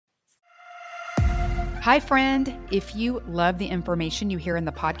Hi, friend. If you love the information you hear in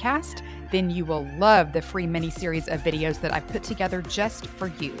the podcast, then you will love the free mini-series of videos that I've put together just for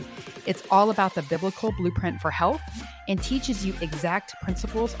you. It's all about the biblical blueprint for health and teaches you exact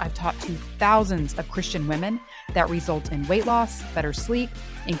principles I've taught to thousands of Christian women that result in weight loss, better sleep,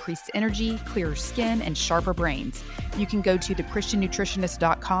 increased energy, clearer skin, and sharper brains. You can go to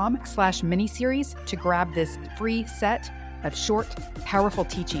thechristiannutritionist.com/miniseries to grab this free set of short, powerful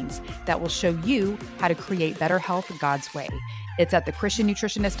teachings that will show you how to create better health God's way. It's at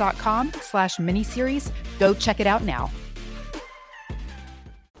thechristiannutritionist.com/miniseries. Go check it out now.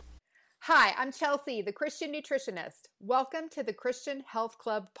 Hi, I'm Chelsea, the Christian nutritionist. Welcome to the Christian Health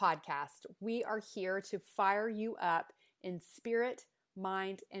Club podcast. We are here to fire you up in spirit,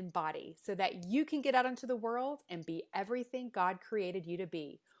 mind, and body so that you can get out into the world and be everything God created you to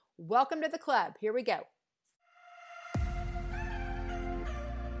be. Welcome to the club. Here we go.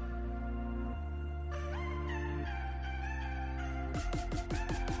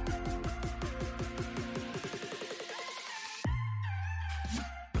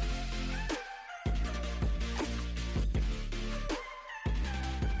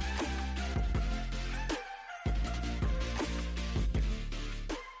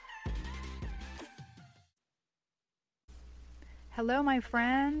 Hello, my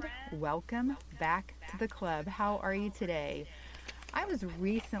friend. Welcome back to the club. How are you today? I was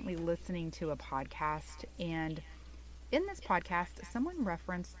recently listening to a podcast, and in this podcast, someone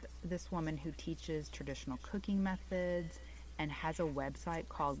referenced this woman who teaches traditional cooking methods and has a website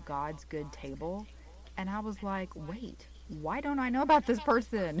called God's Good Table. And I was like, wait, why don't I know about this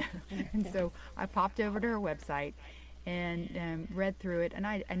person? And so I popped over to her website and read through it, and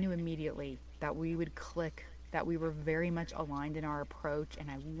I knew immediately that we would click, that we were very much aligned in our approach,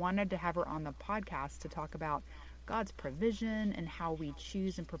 and I wanted to have her on the podcast to talk about God's provision and how we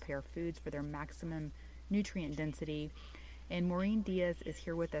choose and prepare foods for their maximum nutrient density. And Maureen Diaz is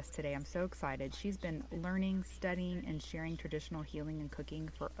here with us today. I'm so excited. She's been learning, studying, and sharing traditional healing and cooking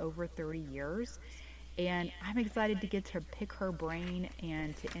for over 30 years. And I'm excited to get to pick her brain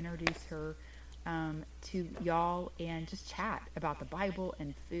and to introduce her to y'all and just chat about the Bible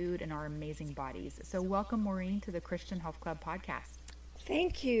and food and our amazing bodies. So welcome, Maureen, to the Christian Health Club podcast.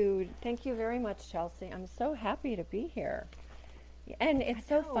 Thank you. Thank you very much, Chelsea. I'm so happy to be here. And it's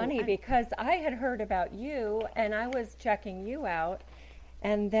so funny because I had heard about you and I was checking you out,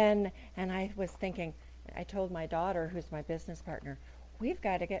 and I was thinking, I told my daughter, who's my business partner, we've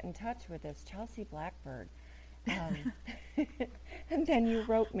got to get in touch with this Chelsea Blackbird. And then you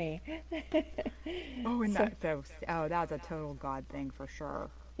wrote me. That was a total God thing for sure.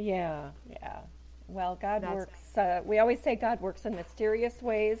 Yeah. Well, God works. We always say God works in mysterious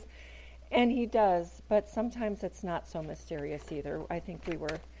ways, and He does. But sometimes it's not so mysterious either. I think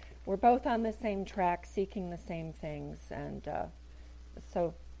we're both on the same track, seeking the same things, and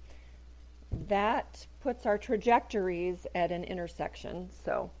so that puts our trajectories at an intersection.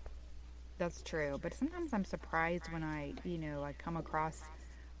 So. That's true, but sometimes I'm surprised when I come across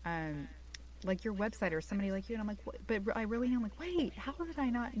like your website or somebody like you, and I'm like, but I really am like, wait, how did I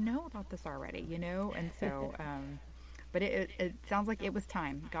not know about this already? And so, but it sounds like it was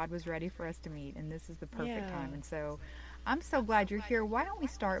time. God was ready for us to meet, and this is the perfect time. And so, I'm so glad you're here. Why don't we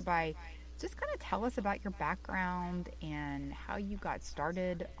start by just kind of tell us about your background and how you got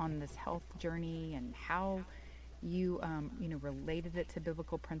started on this health journey and how you related it to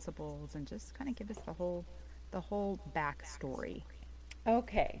biblical principles, and just kind of give us the whole backstory.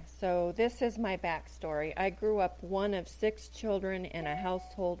 Okay, so this is my backstory. I grew up one of 6 children in a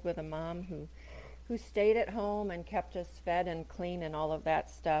household with a mom who stayed at home and kept us fed and clean and all of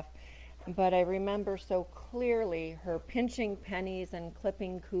that stuff. But I remember so clearly her pinching pennies and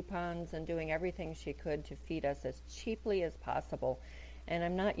clipping coupons and doing everything she could to feed us as cheaply as possible. And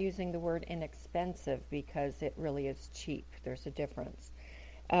I'm not using the word inexpensive because it really is cheap. There's a difference.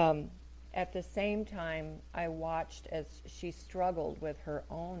 At the same time, I watched as she struggled with her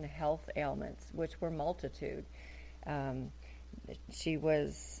own health ailments, which were multitude. I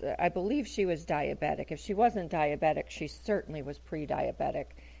believe she was diabetic. If she wasn't diabetic, she certainly was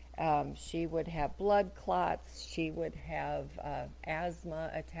pre-diabetic. She would have blood clots. She would have asthma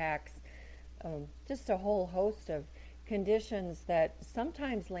attacks, just a whole host of conditions that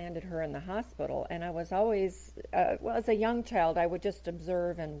sometimes landed her in the hospital. And I was always, as a young child, I would just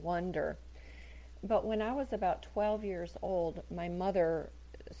observe and wonder. But when I was about 12 years old, my mother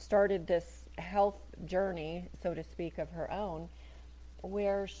started this health journey, so to speak, of her own,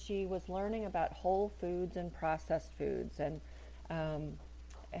 where she was learning about whole foods and processed foods, and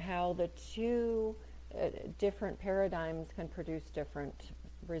how the two different paradigms can produce different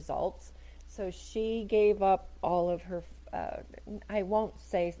results. So she gave up all of her, I won't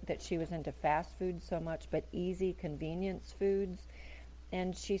say that she was into fast food so much, but easy convenience foods.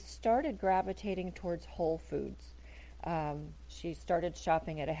 And she started gravitating towards whole foods. She started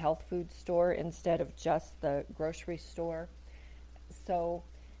shopping at a health food store instead of just the grocery store. So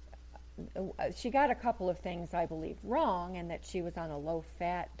she got a couple of things, I believe, wrong, and that she was on a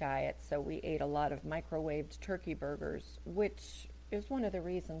low-fat diet, so we ate a lot of microwaved turkey burgers, which is one of the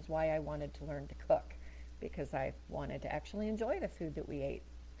reasons why I wanted to learn to cook, because I wanted to actually enjoy the food that we ate.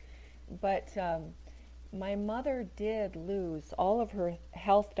 But my mother did lose all of her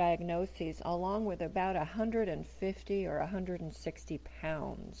health diagnoses, along with about 150 or 160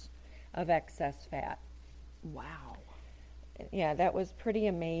 pounds of excess fat. Wow. Yeah, that was pretty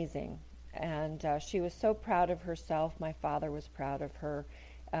amazing. And she was so proud of herself. My father was proud of her.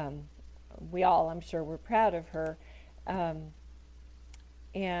 We all, I'm sure, were proud of her.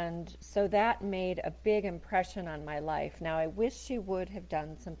 And so that made a big impression on my life. Now, I wish she would have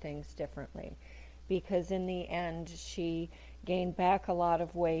done some things differently, because in the end, she gained back a lot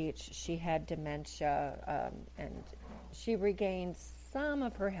of weight. She had dementia, and she regained some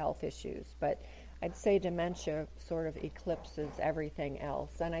of her health issues, but I'd say dementia sort of eclipses everything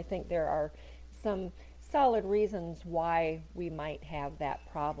else. And I think there are some solid reasons why we might have that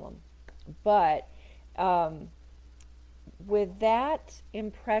problem. But with that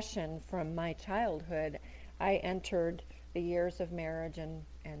impression from my childhood, I entered the years of marriage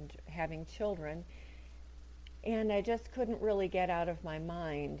and having children. And I just couldn't really get out of my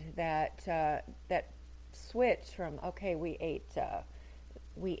mind that that switch from, okay, we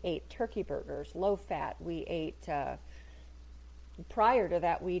ate turkey burgers, low fat. We ate, prior to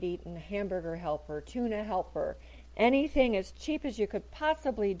that, we'd eaten hamburger helper, tuna helper, anything as cheap as you could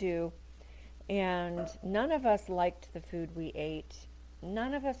possibly do. And none of us liked the food we ate.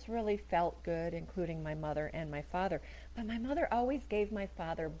 None of us really felt good, including my mother and my father. But my mother always gave my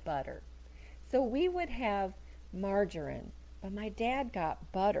father butter. So we would have margarine, but my dad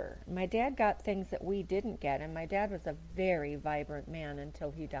got butter. My dad got things that we didn't get, and my dad was a very vibrant man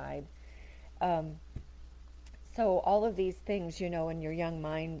until he died. So all of these things, you know, in your young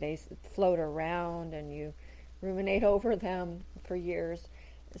mind, they float around and you ruminate over them for years.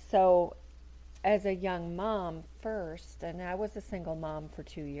 So as a young mom first, and I was a single mom for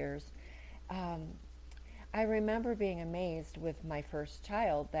 2 years, I remember being amazed with my first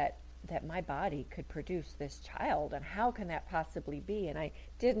child that my body could produce this child, and how can that possibly be? And I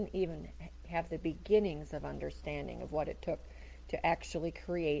didn't even have the beginnings of understanding of what it took to actually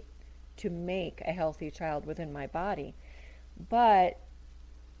to make a healthy child within my body. But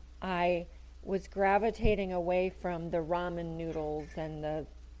I was gravitating away from the ramen noodles and the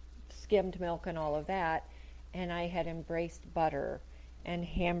skimmed milk and all of that, and I had embraced butter and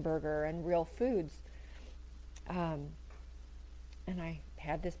hamburger and real foods. And I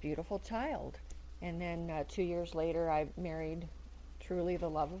had this beautiful child. And then 2 years later, I married truly the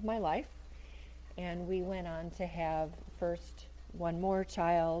love of my life. And we went on to have first one more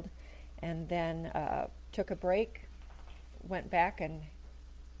child, and then took a break, went back and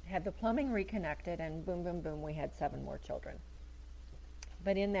had the plumbing reconnected, and boom, boom, boom, we had 7 more children.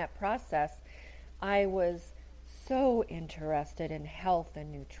 But in that process, I was so interested in health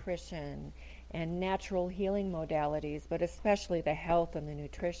and nutrition and natural healing modalities, but especially the health and the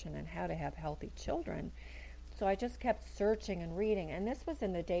nutrition and how to have healthy children. So I just kept searching and reading, and this was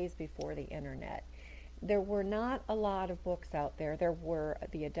in the days before the internet. There were not a lot of books out there. There were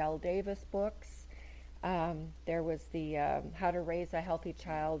the Adele Davis books. There was the How to Raise a Healthy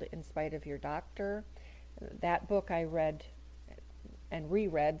Child in Spite of Your Doctor. That book I read and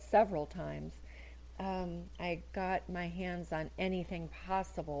reread several times. I got my hands on anything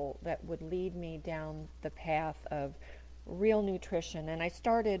possible that would lead me down the path of real nutrition. And I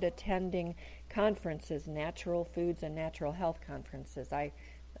started attending conferences, natural foods and natural health conferences. I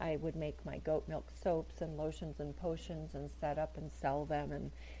would make my goat milk soaps and lotions and potions and set up and sell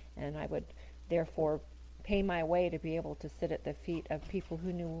them. And I would therefore pay my way to be able to sit at the feet of people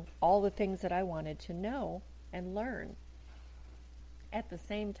who knew all the things that I wanted to know and learn. At the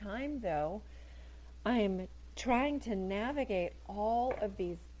same time, though, I'm trying to navigate all of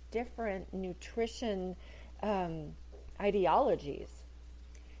these different nutrition ideologies.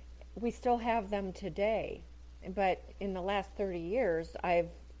 We still have them today, but in the last 30 years, I've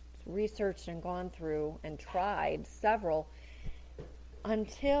researched and gone through and tried several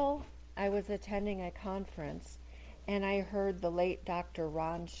until I was attending a conference and I heard the late Dr.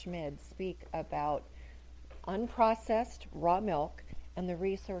 Ron Schmid speak about unprocessed raw milk and the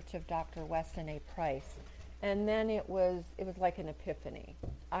research of Dr. Weston A. Price. And then it was like an epiphany.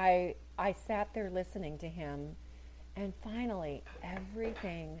 I sat there listening to him, and finally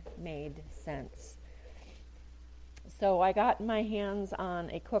everything made sense. So I got my hands on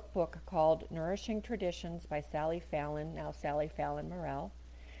a cookbook called Nourishing Traditions by Sally Fallon, now Sally Fallon Morell.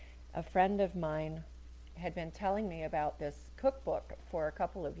 A friend of mine had been telling me about this cookbook for a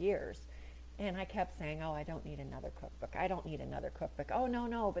couple of years, and I kept saying, oh, I don't need another cookbook. I don't need another cookbook. Oh,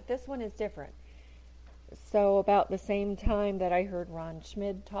 no, but this one is different. So about the same time that I heard Ron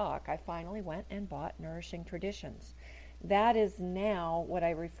Schmid talk, I finally went and bought Nourishing Traditions. That is now what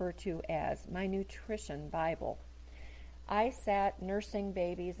I refer to as my nutrition Bible. I sat nursing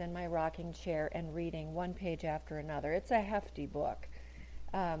babies in my rocking chair and reading one page after another. It's a hefty book.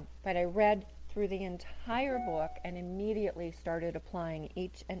 But I read through the entire book and immediately started applying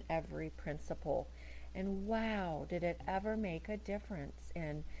each and every principle. And wow, did it ever make a difference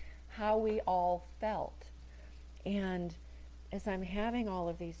in how we all felt. And as I'm having all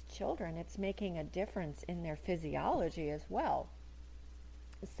of these children, it's making a difference in their physiology as well.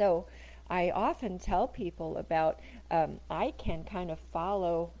 So I often tell people about, I can kind of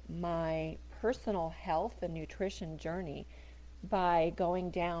follow my personal health and nutrition journey by going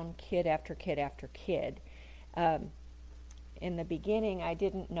down kid after kid after kid. In the beginning, I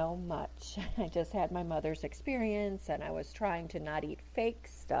didn't know much. I just had my mother's experience, and I was trying to not eat fake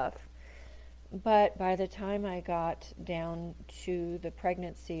stuff. But by the time I got down to the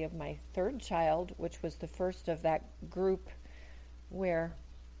pregnancy of my third child, which was the first of that group where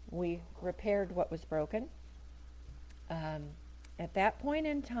we repaired what was broken, at that point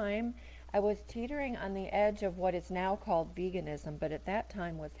in time, I was teetering on the edge of what is now called veganism, but at that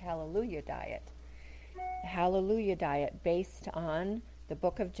time was Hallelujah Diet. Hallelujah Diet based on the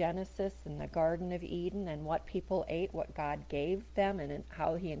book of Genesis and the Garden of Eden and what people ate, what God gave them, and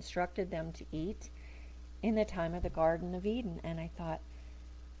how he instructed them to eat in the time of the Garden of Eden. And I thought,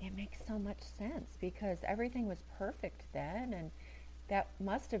 it makes so much sense because everything was perfect then, and that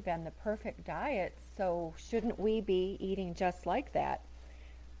must have been the perfect diet, so shouldn't we be eating just like that?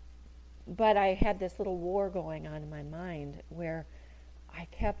 But I had this little war going on in my mind where I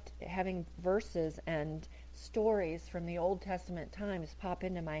kept having verses and stories from the Old Testament times pop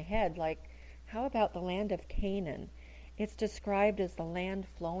into my head, like, how about the land of Canaan? It's described as the land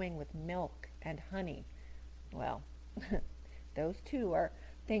flowing with milk and honey. Well, those two are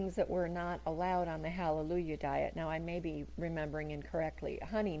things that were not allowed on the Hallelujah Diet. Now, I may be remembering incorrectly.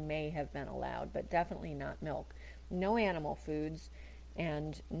 Honey may have been allowed, but definitely not milk. No animal foods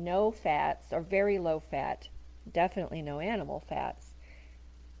and no fats, or very low fat. Definitely no animal fats.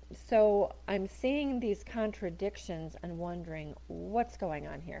 So I'm seeing these contradictions and wondering what's going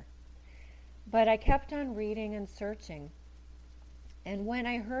on here. But I kept on reading and searching. And when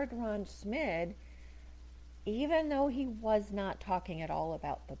I heard Ron Schmid, even though he was not talking at all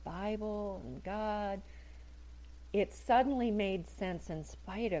about the Bible and God, it suddenly made sense in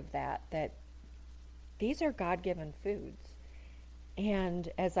spite of that these are God-given foods. And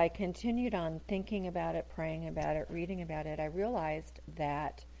as I continued on thinking about it, praying about it, reading about it, I realized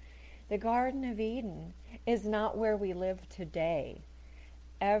that the Garden of Eden is not where we live today.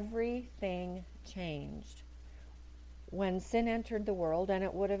 Everything changed when sin entered the world, and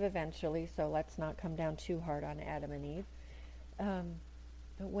it would have eventually, so let's not come down too hard on Adam and Eve.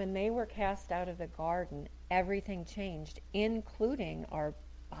 But when they were cast out of the garden, everything changed, including our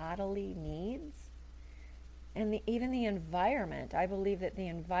bodily needs and even the environment. I believe that the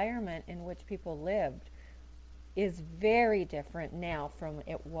environment in which people lived is very different now from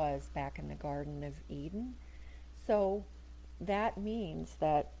it was back in the Garden of Eden. So that means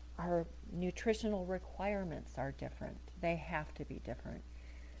that our nutritional requirements are different. They have to be different.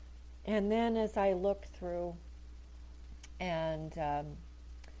 And then as I look through and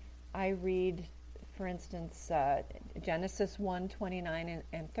I read, for instance, Genesis 1:29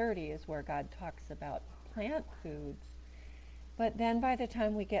 and 30 is where God talks about plant foods. But then by the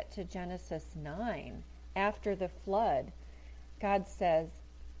time we get to Genesis 9, after the flood, God says,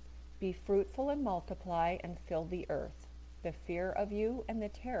 "Be fruitful and multiply and fill the earth. The fear of you and the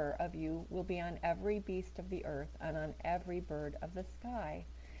terror of you will be on every beast of the earth and on every bird of the sky,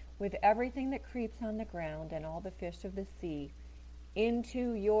 with everything that creeps on the ground and all the fish of the sea.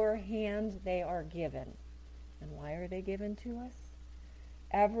 Into your hand they are given." And why are they given to us?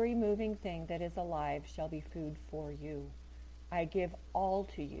 "Every moving thing that is alive shall be food for you. I give all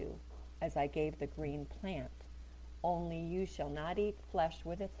to you as I gave the green plant. Only you shall not eat flesh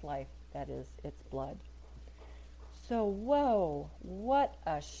with its life, that is, its blood." So, whoa, what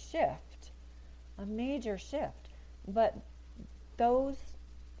a shift, a major shift. But those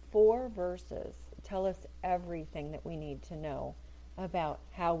 4 verses tell us everything that we need to know about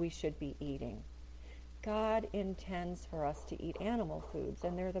how we should be eating. God intends for us to eat animal foods,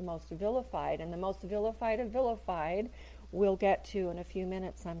 and they're the most vilified, and the most vilified of vilified we'll get to in a few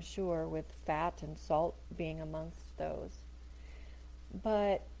minutes, I'm sure, with fat and salt being amongst those.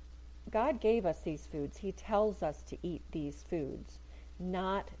 But God gave us these foods. He tells us to eat these foods,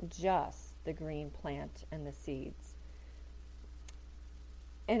 not just the green plant and the seeds.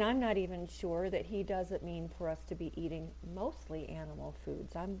 And I'm not even sure that he doesn't mean for us to be eating mostly animal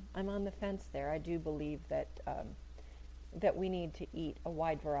foods. I'm on the fence there. I do believe that that we need to eat a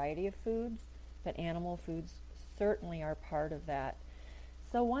wide variety of foods, but animal foods certainly are part of that.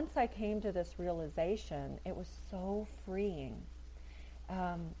 So once I came to this realization, it was so freeing.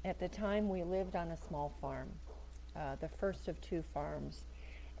 At the time, we lived on a small farm, the first of two farms,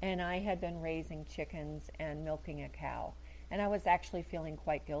 and I had been raising chickens and milking a cow. And I was actually feeling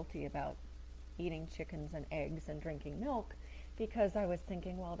quite guilty about eating chickens and eggs and drinking milk, because I was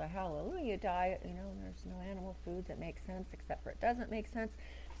thinking, well, the hallelujah diet, there's no animal foods that make sense, except for it doesn't make sense.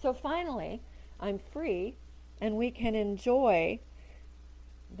 So finally, I'm free, and we can enjoy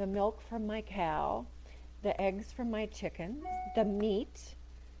the milk from my cow, the eggs from my chickens, the meat.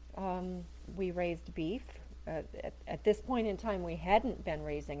 We raised beef. At this point in time, we hadn't been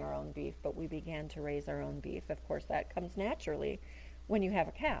raising our own beef, but we began to raise our own beef. Of course, that comes naturally when you have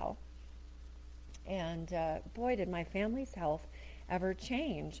a cow. And boy, did my family's health ever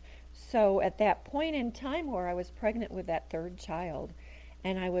change. So at that point in time where I was pregnant with that third child,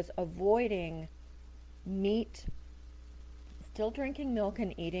 and I was avoiding meat, still drinking milk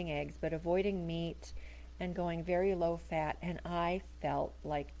and eating eggs, but avoiding meat and going very low fat, and I felt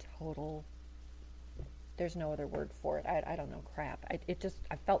like total, there's no other word for it, I don't know, crap.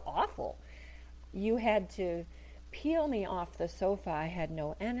 I felt awful. You had to peel me off the sofa. I had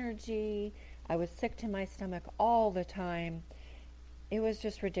no energy. I was sick to my stomach all the time. It was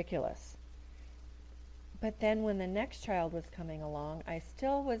just ridiculous. But then when the next child was coming along, I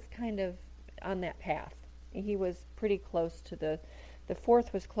still was kind of on that path. He was pretty close to the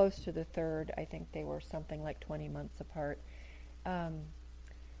fourth was close to the third. I think they were something like 20 months apart.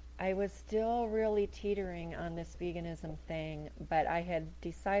 I was still really teetering on this veganism thing, but I had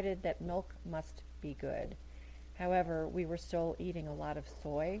decided that milk must be good. However, we were still eating a lot of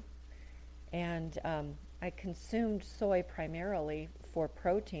soy, and I consumed soy primarily for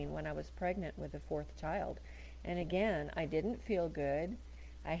protein when I was pregnant with the fourth child. And again, I didn't feel good.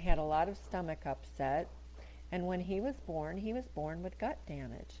 I had a lot of stomach upset. And when he was born with gut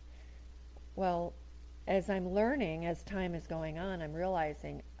damage. Well, as I'm learning, as time is going on, I'm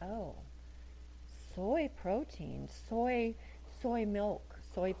realizing, oh, soy protein, soy milk,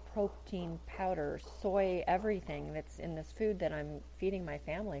 soy protein powder, soy everything that's in this food that I'm feeding my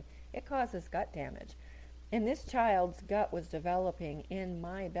family, it causes gut damage. And this child's gut was developing in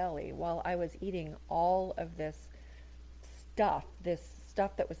my belly while I was eating all of this stuff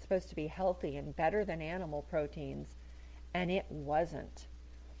that was supposed to be healthy and better than animal proteins, and it wasn't.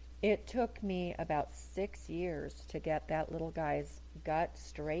 It took me about 6 years to get that little guy's gut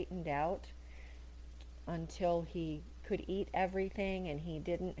straightened out until he could eat everything and he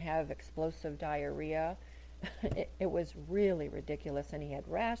didn't have explosive diarrhea. It was really ridiculous, and he had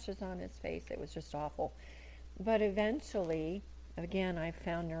rashes on his face. It was just awful. But eventually, again, I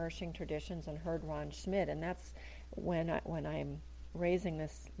found Nourishing Traditions and heard Ron Schmidt, and that's when I'm raising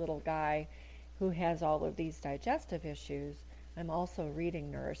this little guy who has all of these digestive issues. I'm also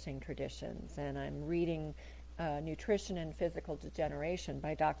reading Nourishing Traditions, and I'm reading Nutrition and Physical Degeneration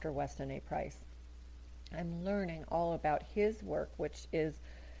by Dr. Weston A. Price. I'm learning all about his work, which is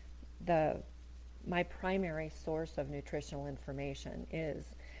my primary source of nutritional information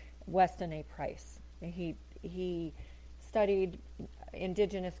is Weston A. Price. He studied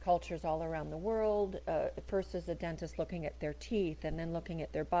indigenous cultures all around the world, first as a dentist looking at their teeth and then looking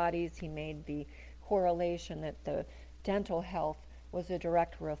at their bodies. He made the correlation that the dental health was a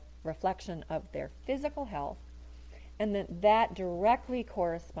direct reflection of their physical health, and that directly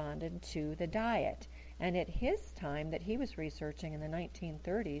corresponded to the diet. And at his time that he was researching in the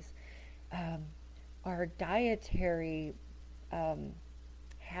 1930s, our dietary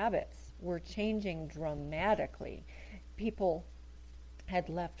habits were changing dramatically. People had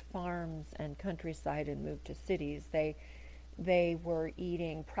left farms and countryside and moved to cities. They were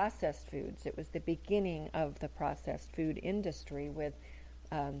eating processed foods. It was the beginning of the processed food industry, with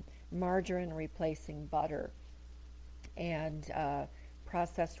margarine replacing butter, and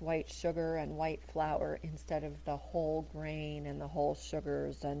processed white sugar and white flour instead of the whole grain and the whole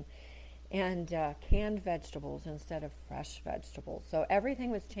sugars, and canned vegetables instead of fresh vegetables. So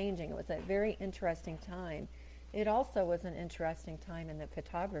everything was changing. It was a very interesting time It also was an interesting time in that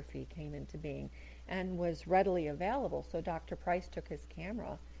photography came into being and was readily available. So Dr. Price took his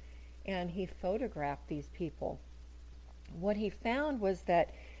camera and he photographed these people. What he found was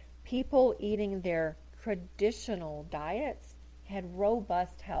that people eating their traditional diets had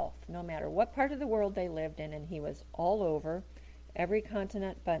robust health, no matter what part of the world they lived in, and he was all over every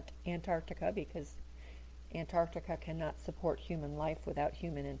continent but Antarctica, because Antarctica cannot support human life without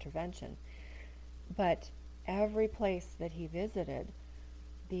human intervention. But every place that he visited,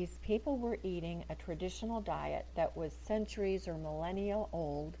 these people were eating a traditional diet that was centuries or millennia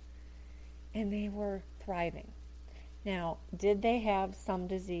old, and they were thriving. Now, did they have some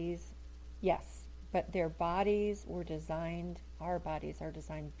disease? Yes, but their bodies were designed, our bodies are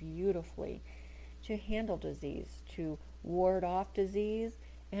designed beautifully to handle disease, to ward off disease,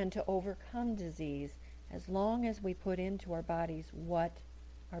 and to overcome disease as long as we put into our bodies what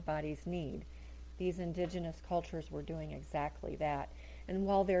our bodies need. These indigenous cultures were doing exactly that. And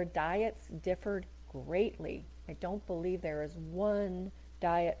while their diets differed greatly, I don't believe there is one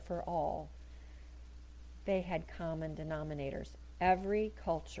diet for all, they had common denominators. Every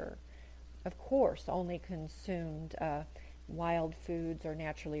culture, of course, only consumed wild foods or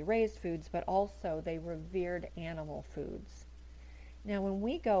naturally raised foods, but also they revered animal foods. Now, when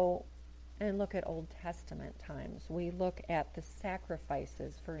we go and look at Old Testament times, we look at the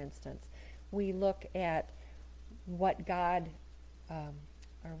sacrifices, for instance. We look at what God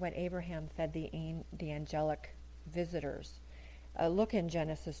or what Abraham fed the angelic visitors. Look in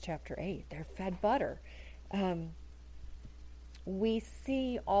Genesis chapter 8. They're fed butter. We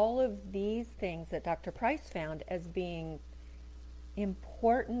see all of these things that Dr. Price found as being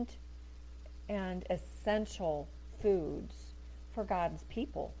important and essential foods for God's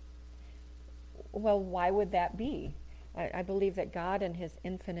people. Well, why would that be? I believe that God in his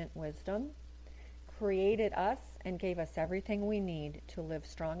infinite wisdom created us and gave us everything we need to live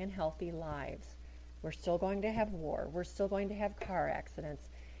strong and healthy lives. We're still going to have war. We're still going to have car accidents.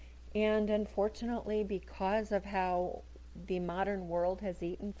 And unfortunately, because of how the modern world has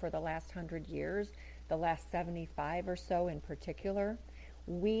eaten for the last 100 years, the last 75 or so in particular,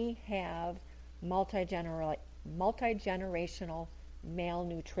 we have multi-generational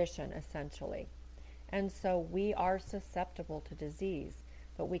malnutrition, essentially. And so we are susceptible to disease,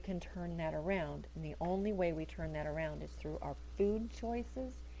 but we can turn that around. And the only way we turn that around is through our food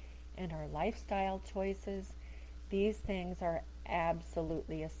choices and our lifestyle choices. These things are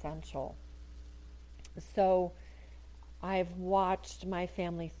absolutely essential. So I've watched my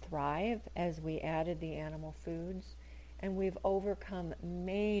family thrive as we added the animal foods, and we've overcome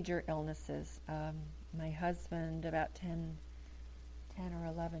major illnesses. My husband, about 10 or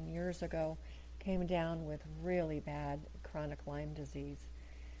 11 years ago, came down with really bad chronic Lyme disease.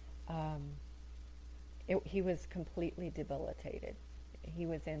 He was completely debilitated. He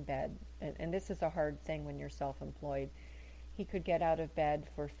was in bed, and this is a hard thing when you're self-employed. He could get out of bed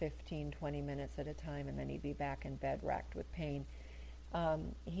for 15, 20 minutes at a time, and then he'd be back in bed racked with pain.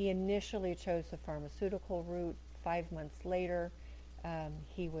 He initially chose the pharmaceutical route. 5 months later,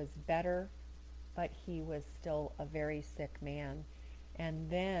 he was better, but he was still a very sick man. And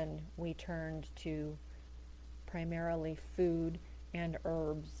then we turned to primarily food and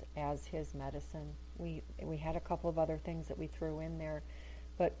herbs as his medicine. We had a couple of other things that we threw in there,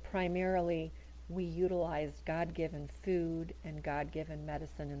 but primarily we utilized God-given food and God-given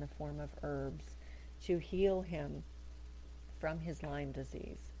medicine in the form of herbs to heal him from his Lyme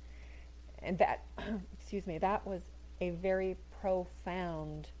disease. And that, that was a very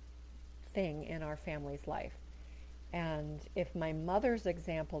profound thing in our family's life. And if my mother's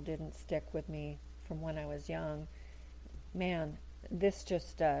example didn't stick with me from when I was young, man, this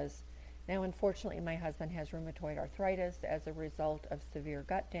just does. Now, unfortunately, my husband has rheumatoid arthritis as a result of severe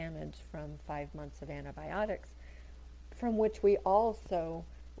gut damage from 5 months of antibiotics, from which we also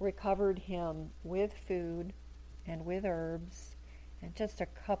recovered him with food and with herbs and just a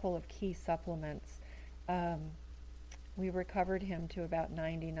couple of key supplements. We recovered him to about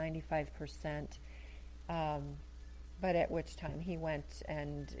 90-95%, but at which time he went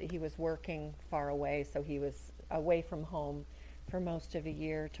and he was working far away, so he was away from home for most of a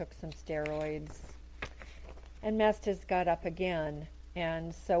year, took some steroids, and messed his gut up again.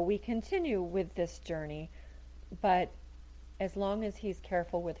 And so we continue with this journey, but as long as he's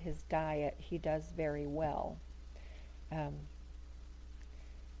careful with his diet, he does very well.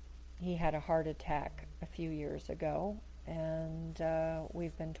 He had a heart attack a few years ago, and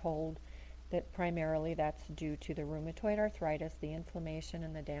we've been told that primarily that's due to the rheumatoid arthritis, the inflammation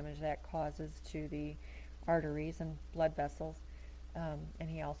and the damage that causes to the arteries and blood vessels. and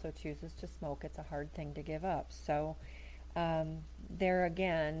he also chooses to smoke. It's a hard thing to give up. So there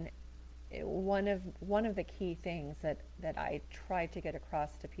again, one of the key things that I try to get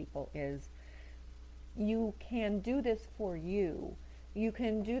across to people is you can do this for you. You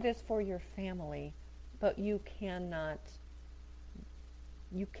can do this for your family, but you cannot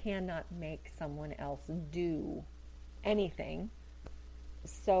make someone else do anything.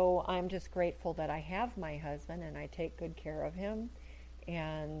 So I'm just grateful that I have my husband and I take good care of him.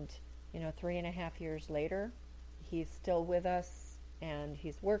 And 3.5 years later, he's still with us and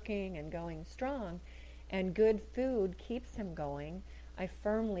he's working and going strong, and good food keeps him going. I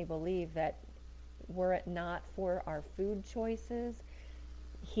firmly believe that were it not for our food choices,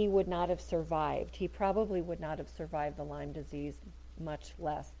 he would not have survived. He probably would not have survived the Lyme disease, much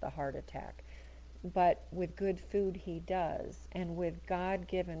less the heart attack. But with good food, he does. And with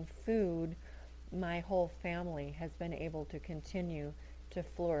God-given food, my whole family has been able to continue to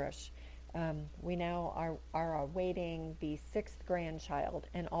flourish. We now are awaiting the 6th grandchild,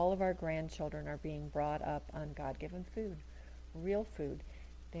 and all of our grandchildren are being brought up on God-given food, real food.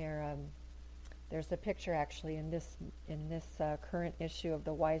 There's a picture actually in this current issue of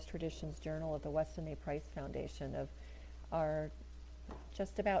the Wise Traditions Journal of the Weston A. Price Foundation of our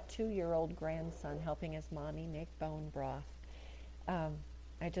just about 2-year-old grandson helping his mommy make bone broth.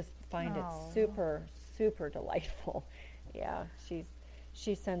 I just find it super, super delightful. Yeah,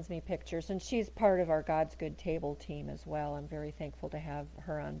 she sends me pictures, and she's part of our God's Good Table team as well. I'm very thankful to have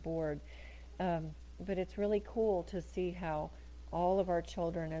her on board. But it's really cool to see how all of our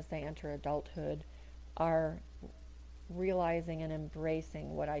children, as they enter adulthood, are realizing and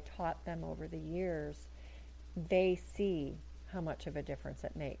embracing what I taught them over the years. They see how much of a difference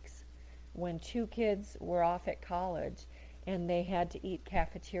it makes. When 2 kids were off at college and they had to eat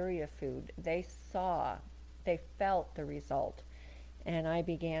cafeteria food, they felt the result. And I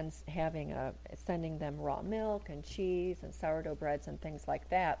began sending them raw milk and cheese and sourdough breads and things like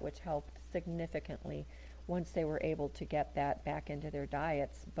that, which helped significantly once they were able to get that back into their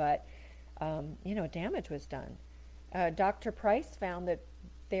diets. But, damage was done. Dr. Price found that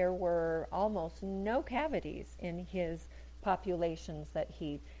there were almost no cavities in his populations that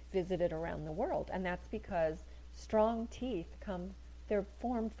he visited around the world. And that's because strong teeth they're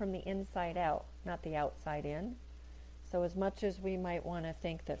formed from the inside out, not the outside in. So as much as we might want to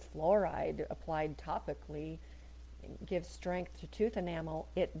think that fluoride applied topically gives strength to tooth enamel,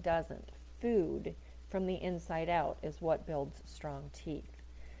 it doesn't. Food from the inside out is what builds strong teeth.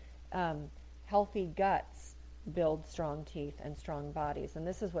 Healthy guts build strong teeth and strong bodies. And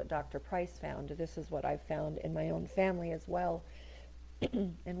this is what Dr. Price found. This is what I've found in my own family as well.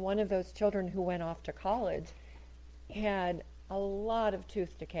 And one of those children who went off to college had a lot of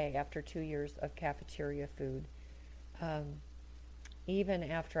tooth decay after 2 years of cafeteria food. Even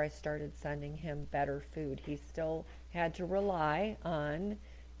after I started sending him better food, he still had to rely on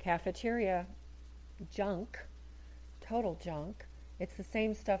cafeteria junk, total junk. It's the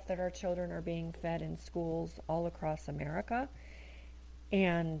same stuff that our children are being fed in schools all across America,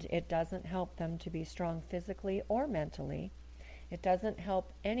 and it doesn't help them to be strong physically or mentally. It doesn't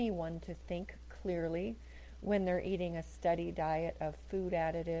help anyone to think clearly when they're eating a steady diet of food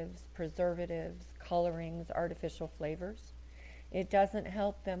additives, preservatives, colorings, artificial flavors. It doesn't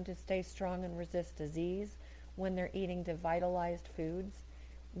help them to stay strong and resist disease when they're eating devitalized foods,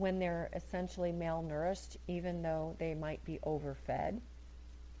 when they're essentially malnourished, even though they might be overfed.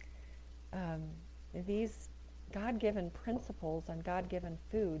 These God-given principles and God-given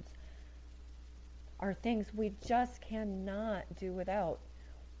foods are things we just cannot do without.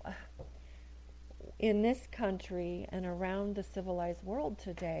 In this country and around the civilized world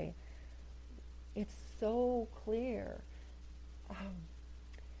today, it's so clear.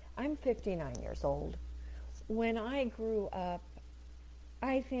 I'm 59 years old. When I grew up,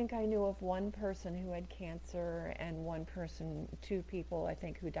 I think I knew of one person who had cancer and 2 people, I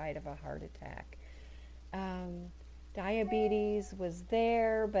think, who died of a heart attack. Diabetes was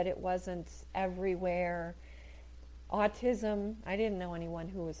there, but it wasn't everywhere. Autism, I didn't know anyone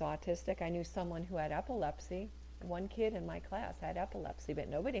who was autistic. I knew someone who had epilepsy. One kid in my class had epilepsy, but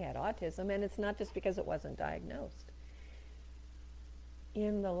nobody had autism, and it's not just because it wasn't diagnosed.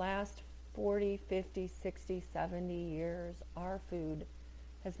 In the last 40, 50, 60, 70 years, our food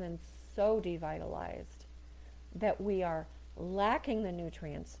has been so devitalized that we are lacking the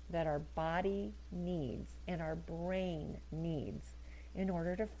nutrients that our body needs and our brain needs in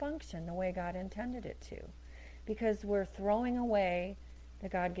order to function the way God intended it to. Because we're throwing away the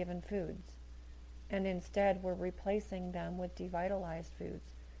God-given foods, and instead we're replacing them with devitalized foods.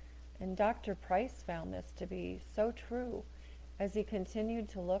 And Dr. Price found this to be so true. as he continued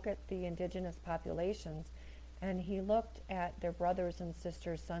to look at the indigenous populations, and he looked at their brothers and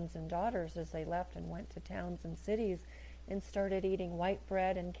sisters, sons and daughters as they left and went to towns and cities and started eating white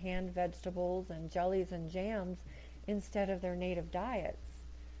bread and canned vegetables and jellies and jams instead of their native diets.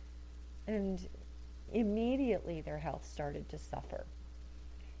 And immediately their health started to suffer.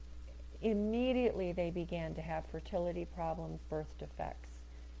 Immediately they began to have fertility problems, birth defects,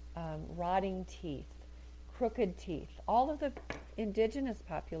 rotting teeth, crooked teeth. All of the indigenous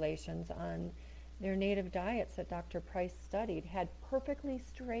populations on their native diets that Dr. Price studied had perfectly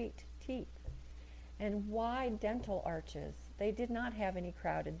straight teeth and wide dental arches. They did not have any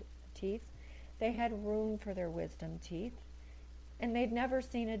crowded teeth. They had room for their wisdom teeth. And they'd never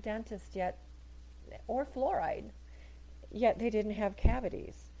seen a dentist yet, or fluoride, yet they didn't have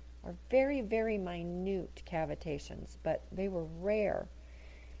cavities, or very, very minute cavitations, but they were rare.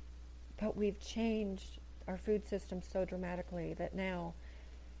 But we've changed our food system so dramatically that now,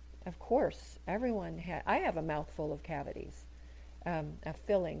 of course, I have a mouthful of cavities, of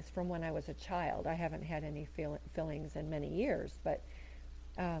fillings from when I was a child. I haven't had any fillings in many years, but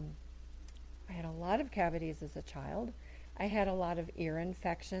I had a lot of cavities as a child. I had a lot of ear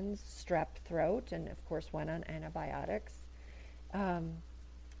infections, strep throat, and of course went on antibiotics.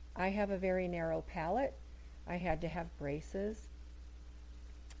 I have a very narrow palate. I had to have braces.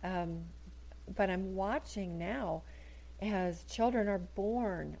 But I'm watching now as children are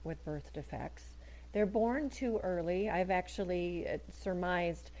born with birth defects. They're born too early. I've actually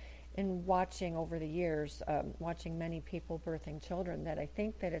surmised in watching over the years, watching many people birthing children, that I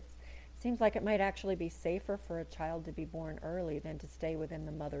think that it seems like it might actually be safer for a child to be born early than to stay within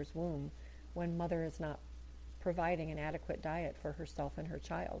the mother's womb when mother is not providing an adequate diet for herself and her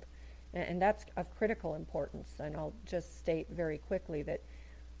child. And that's of critical importance. And I'll just state very quickly that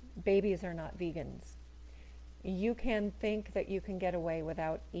babies are not vegans. You can think that you can get away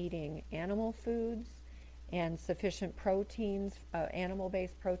without eating animal foods and sufficient proteins,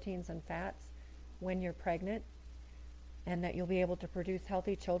 animal-based proteins and fats when you're pregnant, and that you'll be able to produce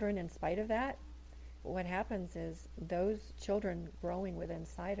healthy children in spite of that. But what happens is those children growing within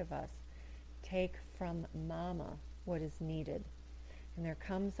inside of us take from mama what is needed. And there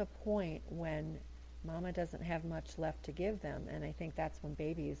comes a point when mama doesn't have much left to give them, and I think that's when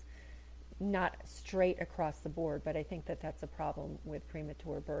babies, not straight across the board, but I think that that's a problem with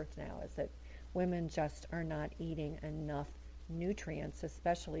premature birth now, is that women just are not eating enough nutrients,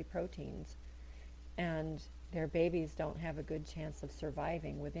 especially proteins, and their babies don't have a good chance of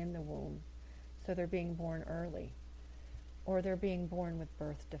surviving within the womb, so they're being born early, or they're being born with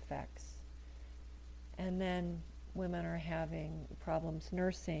birth defects. And then women are having problems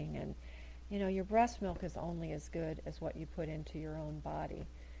nursing, and your breast milk is only as good as what you put into your own body.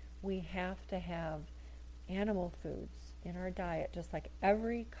 We have to have animal foods in our diet, just like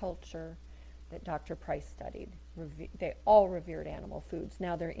every culture that Dr. Price studied. They all revered animal foods.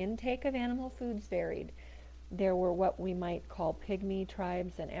 Now, their intake of animal foods varied. There were what we might call pygmy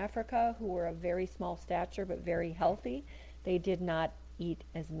tribes in Africa who were of very small stature but very healthy. They did not eat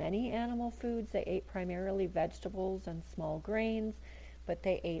as many animal foods. They ate primarily vegetables and small grains, but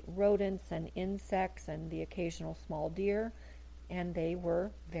they ate rodents and insects and the occasional small deer, and they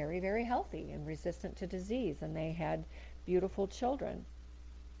were very, very healthy and resistant to disease, and they had beautiful children.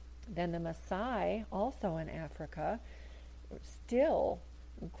 Then the Maasai, also in Africa, still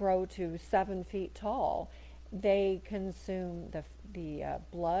grow to 7 feet tall. They consume the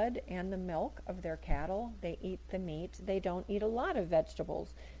blood and the milk of their cattle. They eat the meat. They don't eat a lot of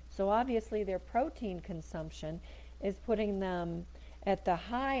vegetables. So obviously their protein consumption is putting them at the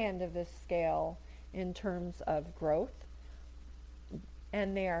high end of the scale in terms of growth.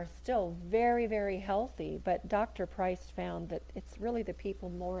 And they are still very, very healthy. But Dr. Price found that it's really the people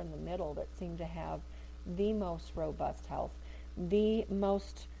more in the middle that seem to have the most robust health, the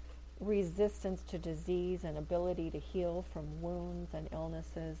most resistance to disease and ability to heal from wounds and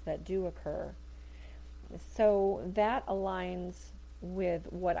illnesses that do occur. So that aligns with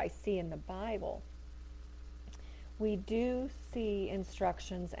what I see in the Bible. We do see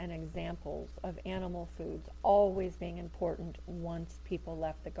instructions and examples of animal foods always being important once people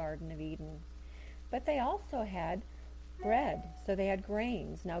left the Garden of Eden. But they also had bread, so they had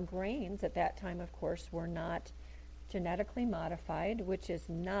grains. Now, grains at that time, of course, were not genetically modified, which is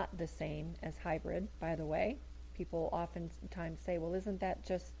not the same as hybrid, by the way. People oftentimes say, well, isn't that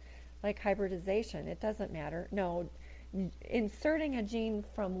just like hybridization? It doesn't matter. No, inserting a gene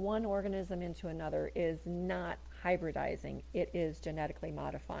from one organism into another is not hybridizing. It is genetically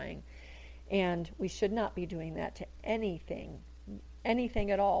modifying. And we should not be doing that to anything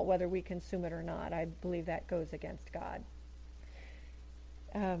at all, whether we consume it or not. I believe that goes against God.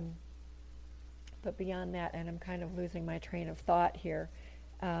 But beyond that, and I'm kind of losing my train of thought here.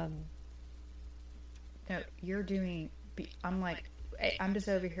 Um, No, you're doing. I'm like, I'm just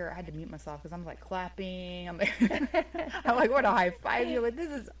over here. I had to mute myself because I'm like clapping. I'm like, I'm like, what a high five you! Like,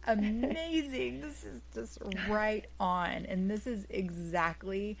 this is amazing. This is just right on, and this is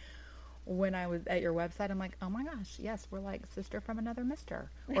exactly when I was at your website. I'm like, oh my gosh, yes, we're like sister from another mister,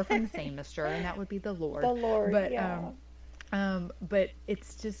 or from the same mister, and that would be the Lord. the Lord, But yeah. but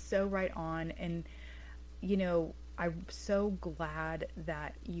it's just so right on, and I'm so glad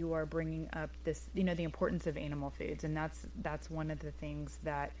that you are bringing up this, the importance of animal foods, and that's one of the things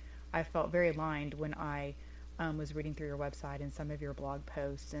that I felt very aligned when I was reading through your website and some of your blog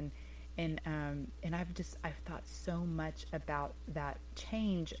posts, and I've thought so much about that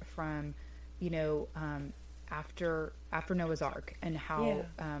change from, after Noah's Ark, and how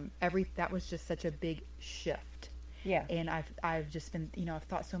Yeah. that was just such a big shift. Yeah. And I've just been, I've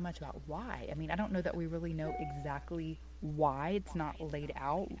thought so much about why. I mean, I don't know that we really know exactly why. It's not laid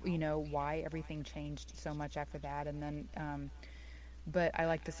out, why everything changed so much after that. And then, but I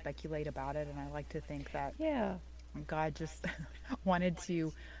like to speculate about it, and I like to think that Yeah. God just wanted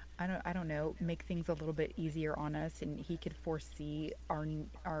to, I don't know, make things a little bit easier on us, and He could foresee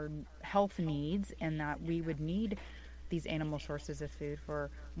our health needs, and that we would need these animal sources of food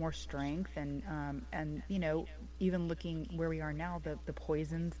for more strength, and even looking where we are now, the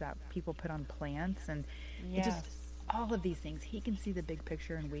poisons that people put on plants, and it just, Yes. all of these things. He can see the big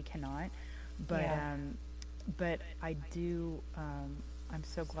picture, and we cannot. But Yeah. but I do. I'm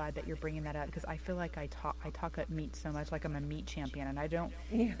so glad that you're bringing that up, because I feel like I talk up meat so much, like I'm a meat champion, and I don't.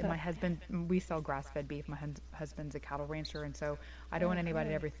 Yeah. My husband, we sell grass-fed beef. My husband's a cattle rancher, and so I don't want anybody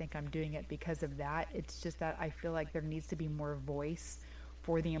to Okay. ever think I'm doing it because of that. It's just that I feel like there needs to be more voice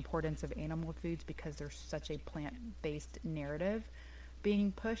for the importance of animal foods, because there's such a plant-based narrative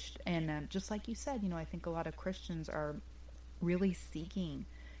being pushed, and just like you said, I think a lot of Christians are really seeking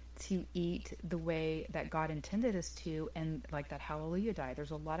to eat the way that God intended us to, and like that Hallelujah diet.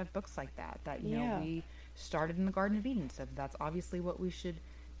 There's a lot of books like that Yeah. we started in the Garden of Eden, so that's obviously what we should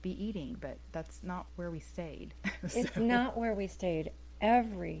be eating, but that's not where we stayed. It's So not where we stayed.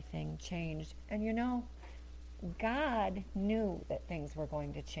 Everything changed. And God knew that things were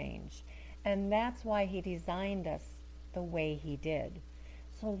going to change. And that's why He designed us the way He did.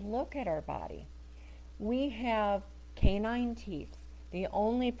 So look at our body. We have canine teeth. The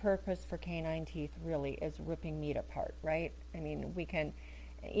only purpose for canine teeth really is ripping meat apart, right? I mean, we can,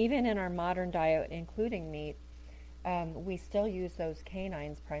 even in our modern diet, including meat, we still use those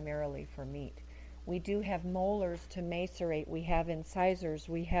canines primarily for meat. We do have molars to macerate. We have incisors.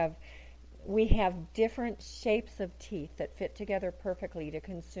 We have different shapes of teeth that fit together perfectly to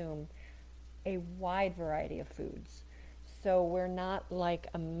consume a wide variety of foods. So we're not like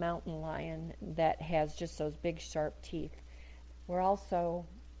a mountain lion that has just those big sharp teeth. We're also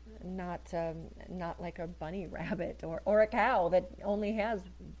not like a bunny rabbit or a cow that only has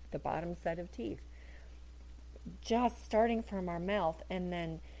the bottom set of teeth. Just starting from our mouth and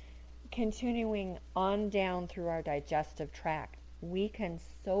then continuing on down through our digestive tract, we can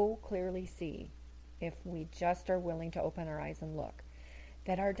so clearly see, if we just are willing to open our eyes and look,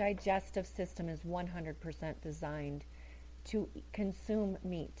 that our digestive system is 100% designed to consume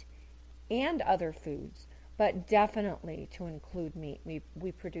meat and other foods, but definitely to include meat.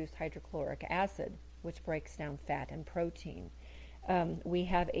 We produce hydrochloric acid, which breaks down fat and protein. We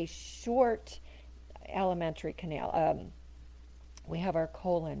have a short alimentary canal. We have our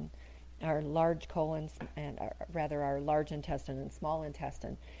colon, our large colons, and our large intestine and small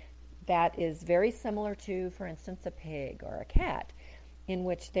intestine. That is very similar to, for instance, a pig or a cat, in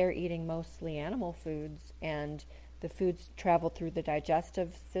which they're eating mostly animal foods, and the foods travel through the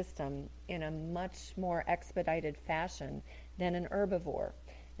digestive system in a much more expedited fashion than an herbivore.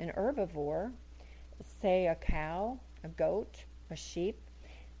 An herbivore, say a cow, a goat, a sheep,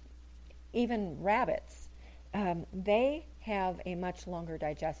 even rabbits, they have a much longer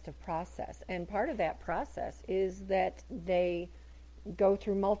digestive process. And part of that process is that they go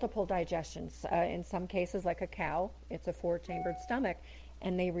through multiple digestions. In some cases, like a cow, it's a four-chambered stomach,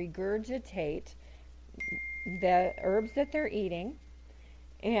 and they regurgitate the herbs that they're eating,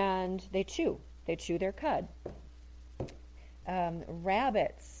 and they chew their cud.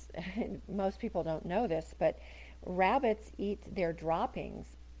 Rabbits, most people don't know this, but rabbits eat their droppings,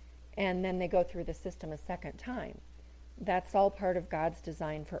 and then they go through the system a second time. That's all part of God's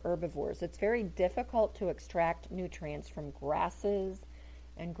design for herbivores. It's very difficult to extract nutrients from grasses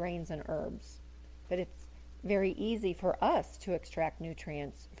and grains and herbs, but it's very easy for us to extract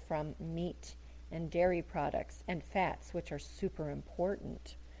nutrients from meat and dairy products and fats, which are super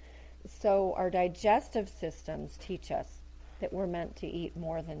important. So our digestive systems teach us that we're meant to eat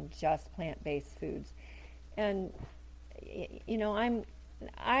more than just plant-based foods. And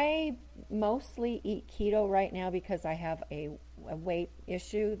I mostly eat keto right now because I have a weight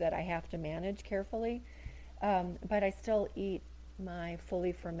issue that I have to manage carefully. But I still eat my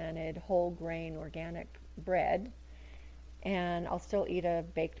fully fermented whole grain organic bread, and I'll still eat a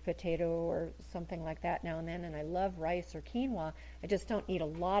baked potato or something like that now and then, and I love rice or quinoa. I just don't eat a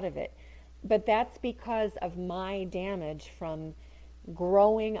lot of it. But that's because of my damage from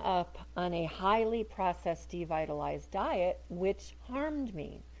growing up on a highly processed, devitalized diet, which harmed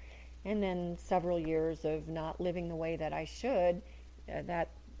me. And then several years of not living the way that I should, that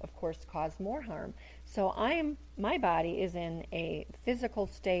of course caused more harm. So my body is in a physical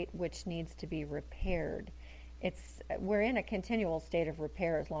state which needs to be repaired. We're in a continual state of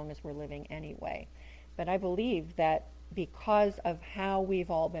repair as long as we're living anyway. But I believe that because of how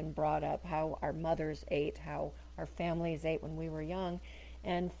we've all been brought up, how our mothers ate, how our families ate when we were young,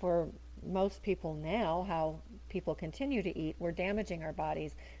 and for most people now, how people continue to eat, we're damaging our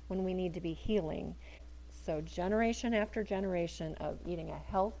bodies when we need to be healing. So generation after generation of eating a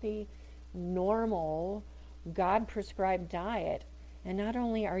healthy, normal, God-prescribed diet, and not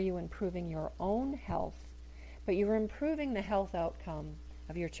only are you improving your own health, but you're improving the health outcome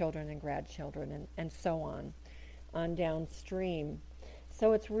of your children and grandchildren and so on downstream.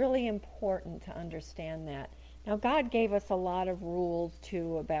 So it's really important to understand that. Now, God gave us a lot of rules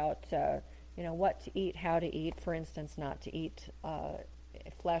too about what to eat, how to eat. For instance, not to eat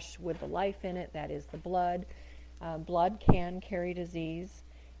flesh with the life in it, that is the blood. Blood can carry disease,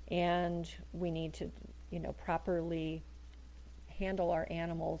 and we need to properly handle our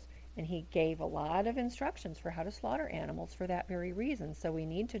animals. And he gave a lot of instructions for how to slaughter animals for that very reason. So we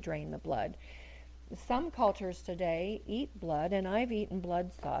need to drain the blood. Some cultures today eat blood, and I've eaten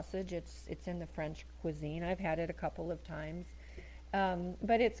blood sausage. It's in the French cuisine. I've had it a couple of times.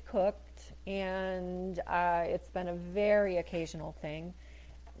 But it's cooked, and it's been a very occasional thing.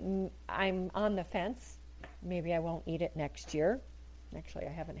 I'm on the fence. Maybe I won't eat it next year. Actually,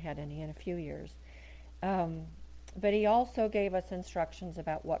 I haven't had any in a few years. But he also gave us instructions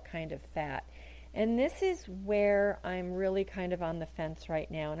about what kind of fat. And this is where I'm really kind of on the fence right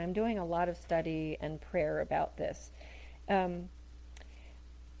now, and I'm doing a lot of study and prayer about this.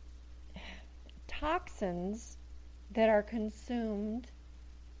 Toxins that are consumed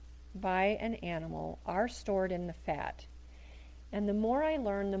by an animal are stored in the fat. And the more I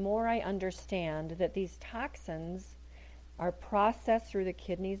learn, the more I understand that these toxins are processed through the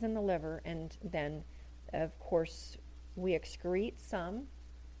kidneys and the liver, and then of course, we excrete some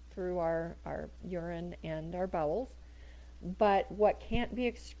through our urine and our bowels, but what can't be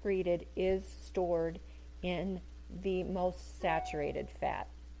excreted is stored in the most saturated fat.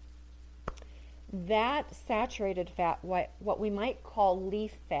 That saturated fat, what we might call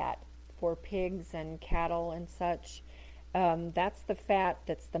leaf fat for pigs and cattle and such, that's the fat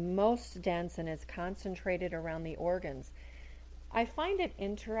that's the most dense and is concentrated around the organs. I find it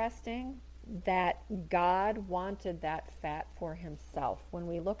interesting that God wanted that fat for himself. When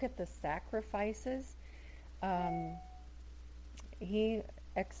we look at the sacrifices, he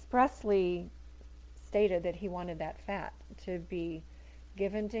expressly stated that he wanted that fat to be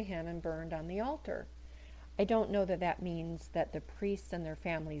given to him and burned on the altar. I don't know that that means that the priests and their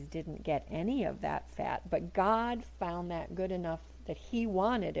families didn't get any of that fat, but God found that good enough that he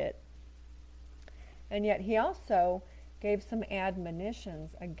wanted it. And yet he also gave some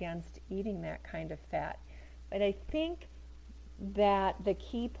admonitions against eating that kind of fat. But I think that the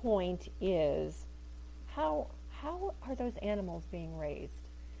key point is how are those animals being raised?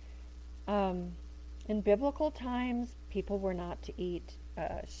 In biblical times, people were not to eat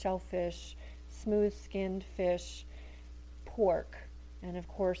shellfish, smooth-skinned fish, pork, and of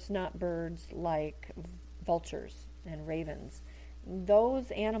course not birds like vultures and ravens. Those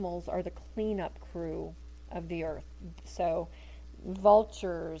animals are the cleanup crew of the earth. So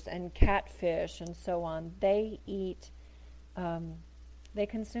vultures and catfish and so on, they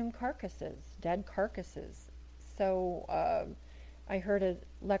consume carcasses, dead carcasses. So I heard a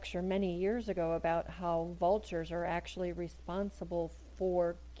lecture many years ago about how vultures are actually responsible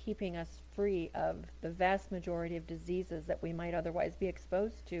for keeping us free of the vast majority of diseases that we might otherwise be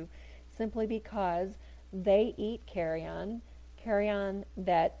exposed to, simply because they eat carrion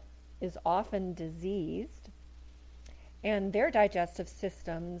that is often diseased, and their digestive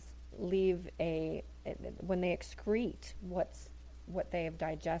systems leave when they excrete what they have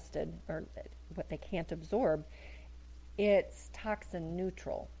digested or what they can't absorb, it's toxin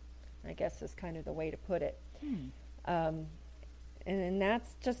neutral. I guess is kind of the way to put it. Hmm. And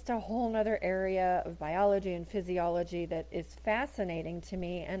that's just a whole nother area of biology and physiology that is fascinating to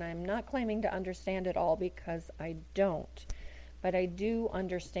me, and I'm not claiming to understand it all because I don't. But I do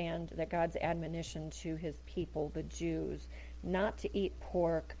understand that God's admonition to his people, the Jews, not to eat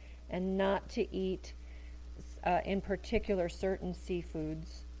pork and not to eat, in particular, certain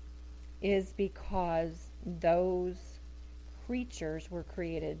seafoods, is because those creatures were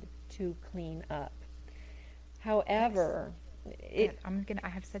created to clean up. However, I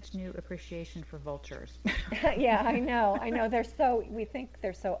have such new appreciation for vultures. yeah, I know. We think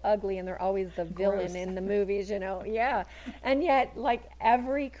they're so ugly and they're always the villain Gross. in the movies, Yeah. And yet, like,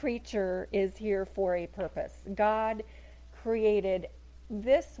 every creature is here for a purpose. God created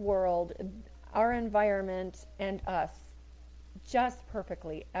this world, our environment, and us just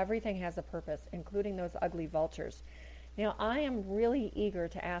perfectly. Everything has a purpose, including those ugly vultures. Now, I am really eager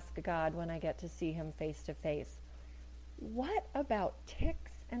to ask God when I get to see him face to face, what about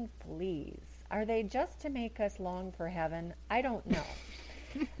ticks and fleas? Are they just to make us long for heaven? I don't know.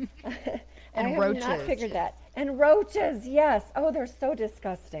 And I have roaches. not figured that. And roaches, yes. Oh, they're so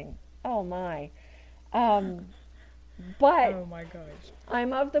disgusting. Oh, my. But Oh my gosh.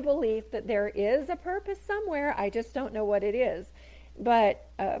 I'm of the belief that there is a purpose somewhere. I just don't know what it is. But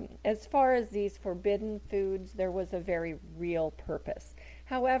as far as these forbidden foods, there was a very real purpose.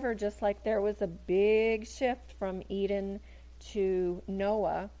 However, just like there was a big shift from Eden to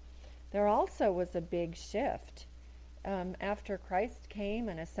Noah, there also was a big shift after Christ came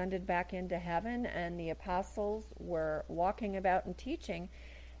and ascended back into heaven and the apostles were walking about and teaching.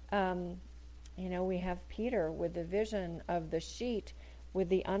 We have Peter with the vision of the sheet with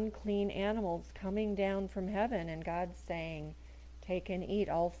the unclean animals coming down from heaven, and God saying, take and eat,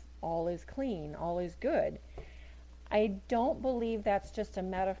 all is clean, all is good. I don't believe that's just a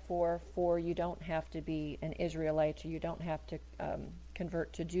metaphor for you don't have to be an Israelite, or you don't have to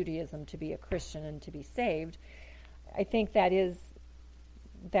convert to Judaism to be a Christian and to be saved. I think that is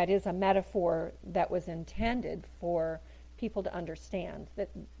a metaphor that was intended for people to understand,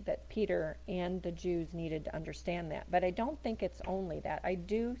 that Peter and the Jews needed to understand that. But I don't think it's only that. I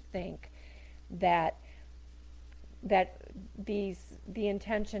do think that the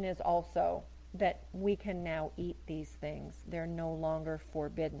intention is also that we can now eat these things. They're no longer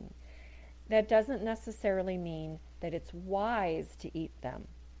forbidden. That doesn't necessarily mean that it's wise to eat them.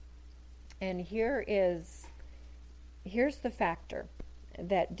 And here's the factor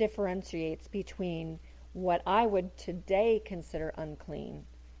that differentiates between what I would today consider unclean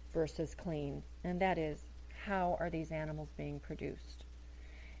versus clean, and that is, how are these animals being produced?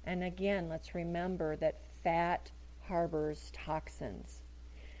 And again, let's remember that fat harbors toxins.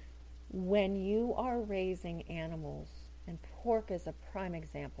 When you are raising animals, and pork is a prime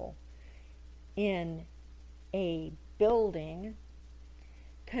example, in a building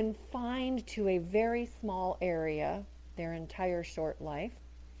confined to a very small area their entire short life,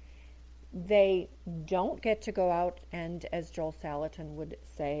 they don't get to go out and, as Joel Salatin would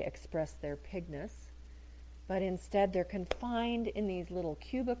say, express their pigness, but instead they're confined in these little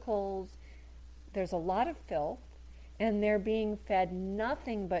cubicles. There's a lot of filth, and they're being fed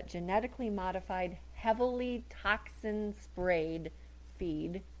nothing but genetically modified, heavily toxin-sprayed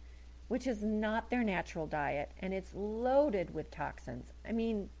feed, which is not their natural diet, and it's loaded with toxins. I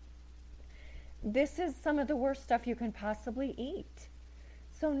mean, this is some of the worst stuff you can possibly eat.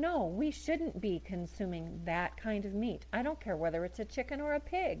 So no, we shouldn't be consuming that kind of meat. I don't care whether it's a chicken or a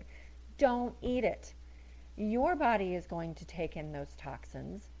pig. Don't eat it. Your body is going to take in those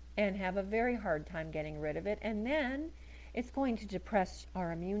toxins and have a very hard time getting rid of it, and then it's going to depress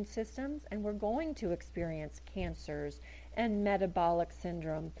our immune systems, and we're going to experience cancers and metabolic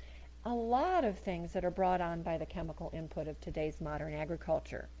syndrome, a lot of things that are brought on by the chemical input of today's modern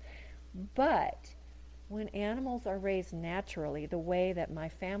agriculture. But when animals are raised naturally, the way that my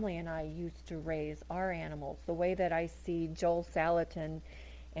family and I used to raise our animals, the way that I see Joel Salatin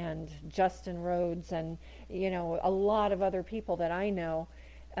and Justin Rhodes and, a lot of other people that I know,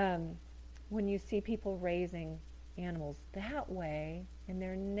 when you see people raising animals that way in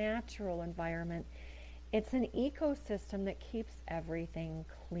their natural environment, it's an ecosystem that keeps everything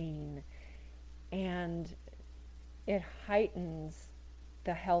clean, and it heightens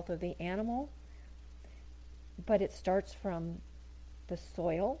the health of the animal. But it starts from the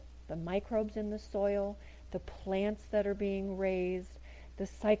soil, the microbes in the soil, the plants that are being raised, the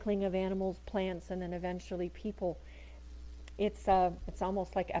cycling of animals, plants, and then eventually people. It's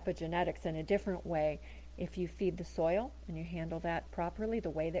almost like epigenetics in a different way. If you feed the soil and you handle that properly, the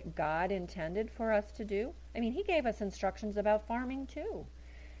way that God intended for us to do. I mean, he gave us instructions about farming too.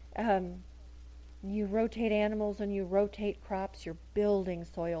 You rotate animals and you rotate crops, you're building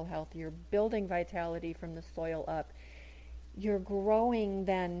soil health, you're building vitality from the soil up. You're growing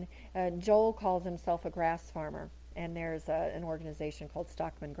then, Joel calls himself a grass farmer, and there's an organization called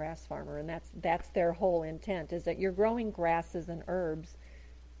Stockman Grass Farmer, and that's their whole intent, is that you're growing grasses and herbs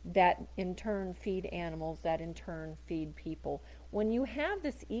that in turn feed animals, that in turn feed people. When you have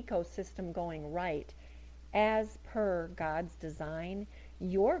this ecosystem going right, as per God's design,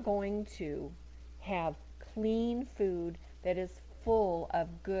 you're going to have clean food that is full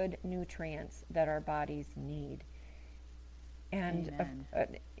of good nutrients that our bodies need. And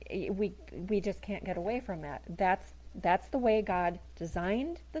we just can't get away from that. That's the way God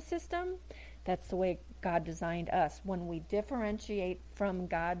designed the system. That's the way God designed us. When we differentiate from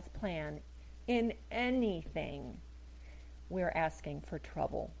God's plan in anything, we're asking for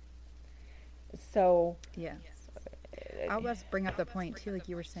trouble. So yeah. I'll just bring up the point too, like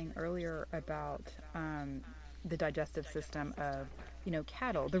you were saying earlier about the digestive system of,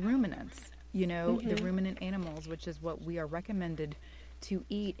 cattle, the ruminants, the ruminant animals, which is what we are recommended to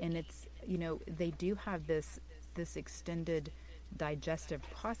eat. And it's, they do have this extended digestive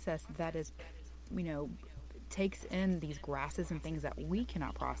process that is, takes in these grasses and things that we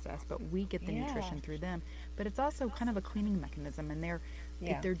cannot process, but we get the nutrition through them. But it's also kind of a cleaning mechanism, and they're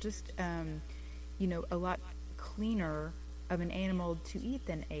just, a lot cleaner of an animal to eat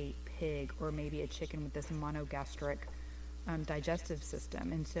than a pig or maybe a chicken with this monogastric digestive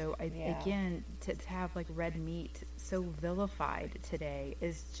system. And so again, to have like red meat so vilified today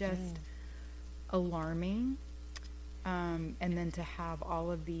is just alarming. And then to have all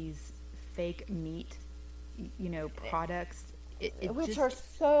of these fake meat, products, which are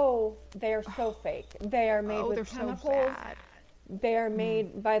so fake. They are made with chemicals. So bad. They are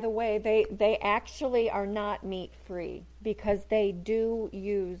made, by the way, they actually are not meat free because they do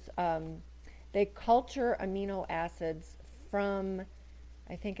use, they culture amino acids from,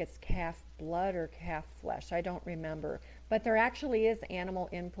 I think it's calf blood or calf flesh. I don't remember. But there actually is animal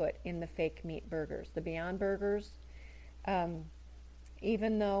input in the fake meat burgers. The Beyond Burgers,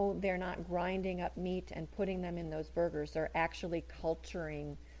 even though they're not grinding up meat and putting them in those burgers, they're actually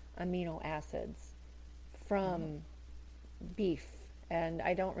culturing amino acids from beef. And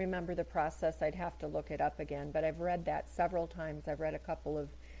I don't remember the process. I'd have to look it up again. But I've read that several times. I've read a couple of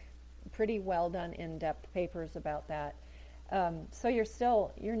pretty well done in-depth papers about that. So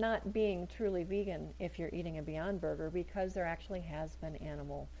you're not being truly vegan if you're eating a Beyond Burger because there actually has been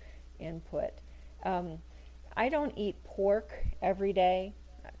animal input. I don't eat pork every day.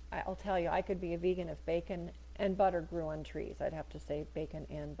 I'll tell you, I could be a vegan if bacon and butter grew on trees. I'd have to say bacon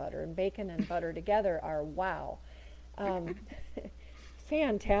and butter. And bacon and butter together are wow.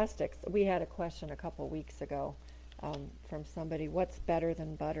 Fantastic. We had a question a couple weeks ago from somebody, what's better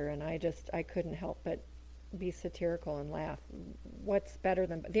than butter? And I couldn't help but be satirical and laugh. What's better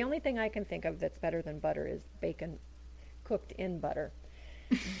than, the only thing I can think of that's better than butter is bacon cooked in butter.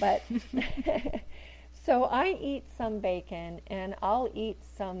 But so I eat some bacon and I'll eat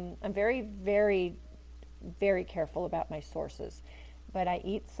some, I'm very, very, very careful about my sources, but I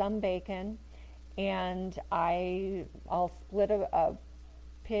eat some bacon and I'll split a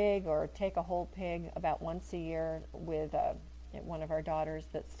pig or take a whole pig about once a year with one of our daughters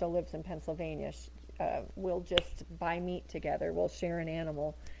that still lives in Pennsylvania. We'll just buy meat together. We'll share an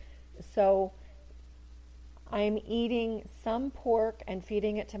animal. So I'm eating some pork and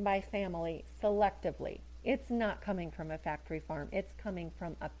feeding it to my family selectively. It's not coming from a factory farm. It's coming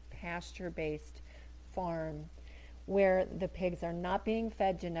from a pasture-based farm where the pigs are not being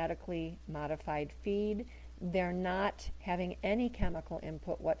fed genetically modified feed. They're not having any chemical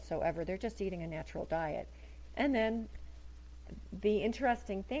input whatsoever. They're just eating a natural diet. And then the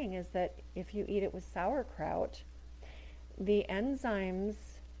interesting thing is that if you eat it with sauerkraut, the enzymes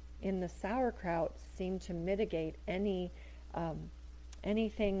in the sauerkraut seem to mitigate anything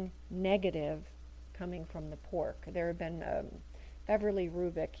negative coming from the pork. There have been Beverly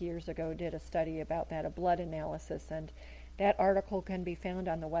Rubik years ago did a study about that, a blood analysis, and that article can be found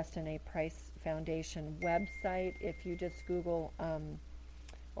on the Weston A. Price Foundation website. If you just Google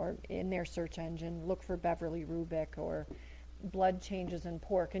or in their search engine, look for Beverly Rubik or blood changes in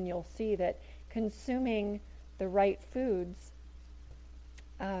pork, and you'll see that consuming the right foods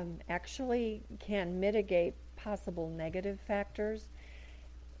actually can mitigate possible negative factors.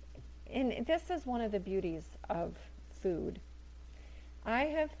 And this is one of the beauties of food. I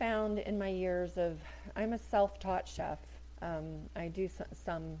have found in my years I'm a self-taught chef. I do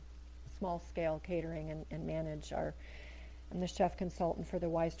some small-scale catering and manage I'm the chef consultant for the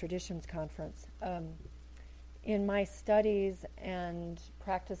Wise Traditions Conference. In my studies and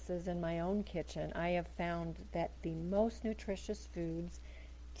practices in my own kitchen, I have found that the most nutritious foods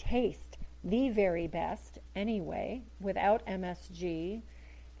taste the very best anyway, without MSG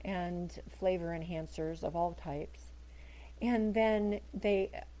and flavor enhancers of all types. And then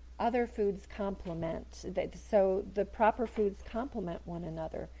other foods complement. So the proper foods complement one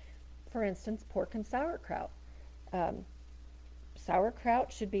another. For instance, pork and sauerkraut.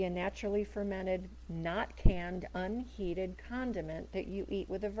 Sauerkraut should be a naturally fermented, not canned, unheated condiment that you eat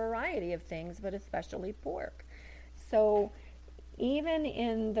with a variety of things, but especially pork. So even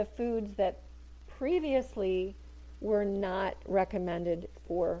in the foods that previously were not recommended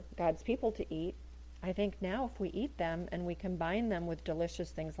for God's people to eat, I think now if we eat them and we combine them with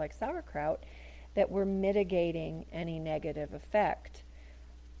delicious things like sauerkraut, that we're mitigating any negative effect.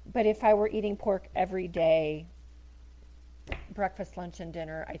 But if I were eating pork every day, breakfast, lunch, and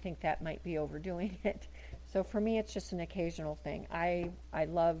dinner, I think that might be overdoing it. So for me, it's just an occasional thing. I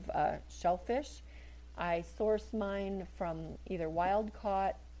love shellfish. I source mine from either wild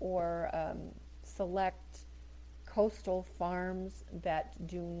caught or select coastal farms that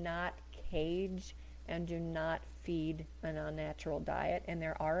do not cage and do not feed an unnatural diet. And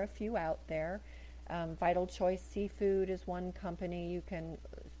there are a few out there. Vital Choice Seafood is one company you can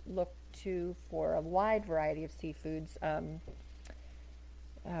look to for a wide variety of seafoods.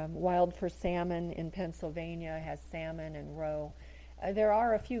 Wild for Salmon in Pennsylvania has salmon and roe. There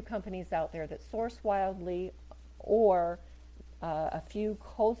are a few companies out there that source wildly, or a few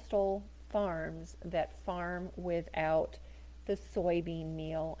coastal farms that farm without the soybean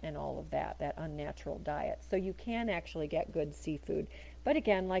meal and all of that unnatural diet. So you can actually get good seafood. But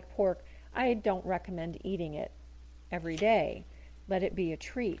again, like pork, I don't recommend eating it every day. Let it be a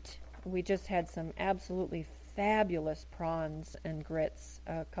treat. We just had some absolutely fabulous prawns and grits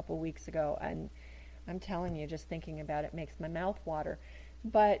a couple weeks ago, and I'm telling you, just thinking about it makes my mouth water.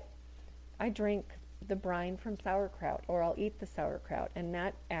 But I drink the brine from sauerkraut, or I'll eat the sauerkraut, and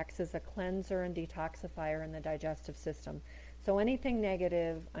that acts as a cleanser and detoxifier in the digestive system. So anything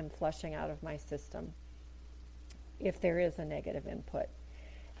negative, I'm flushing out of my system, if there is a negative input.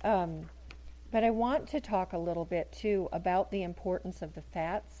 But I want to talk a little bit, too, about the importance of the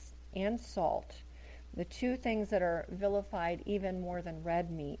fats and salt, the two things that are vilified even more than red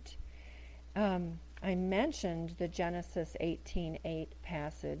meat. I mentioned the Genesis 18:8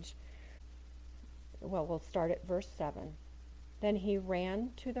 passage. Well, we'll start at verse 7. Then he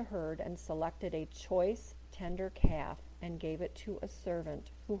ran to the herd and selected a choice, tender calf and gave it to a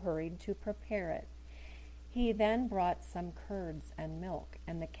servant who hurried to prepare it. He then brought some curds and milk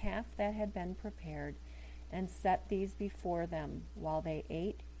and the calf that had been prepared and set these before them. While they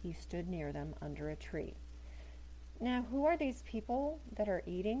ate, he stood near them under a tree. Now, who are these people that are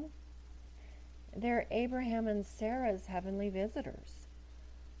eating? They're Abraham and Sarah's heavenly visitors.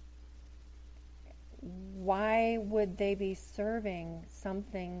 Why would they be serving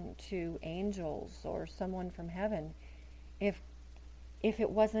something to angels or someone from heaven if it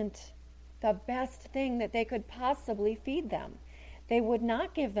wasn't the best thing that they could possibly feed them? They would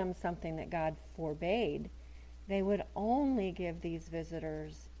not give them something that God forbade. They would only give these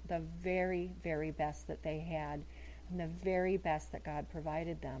visitors the very, very best that they had and the very best that God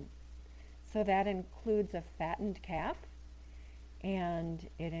provided them. So that includes a fattened calf, and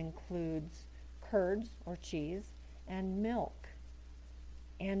it includes curds or cheese and milk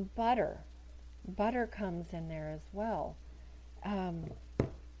and butter. Butter comes in there as well.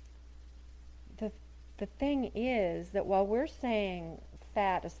 The thing is that while we're saying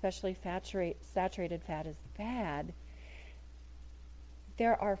fat, especially saturated fat, is bad,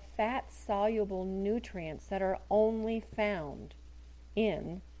 there are fat-soluble nutrients that are only found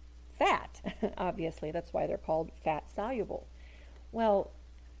in fat. Obviously, that's why they're called fat-soluble. Well,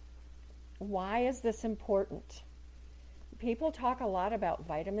 why is this important? People talk a lot about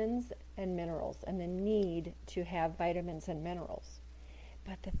vitamins and minerals and the need to have vitamins and minerals.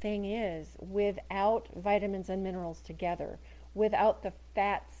 But the thing is, without vitamins and minerals together, without the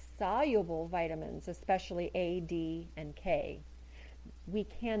fat-soluble vitamins, especially A, D, and K, we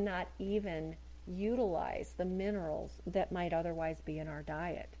cannot even utilize the minerals that might otherwise be in our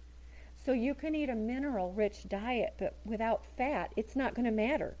diet. So you can eat a mineral-rich diet, but without fat, it's not going to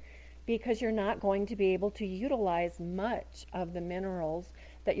matter, because you're not going to be able to utilize much of the minerals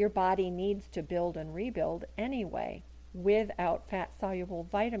that your body needs to build and rebuild anyway, without fat-soluble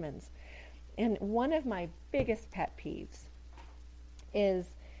vitamins. And one of my biggest pet peeves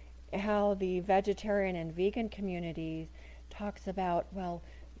is how the vegetarian and vegan community talks about, well,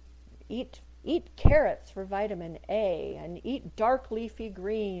 eat carrots for vitamin A and eat dark leafy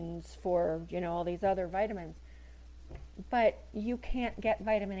greens for, all these other vitamins. But you can't get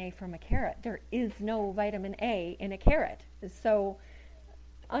vitamin A from a carrot. There is no vitamin A in a carrot. So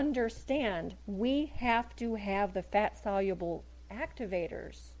understand, we have to have the fat-soluble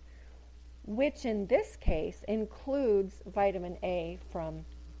activators, which in this case includes vitamin A from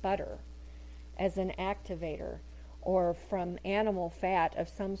butter as an activator, or from animal fat of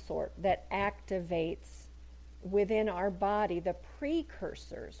some sort that activates within our body the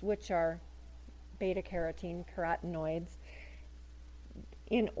precursors, which are beta-carotene, carotenoids.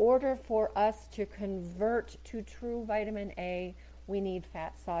 In order for us to convert to true vitamin A, we need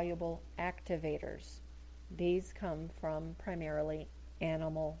fat-soluble activators. These come from primarily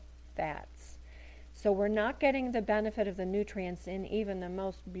animal fats. So we're not getting the benefit of the nutrients in even the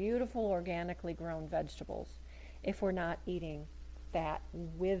most beautiful organically grown vegetables if we're not eating fat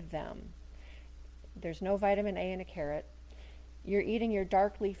with them. There's no vitamin A in a carrot. You're eating your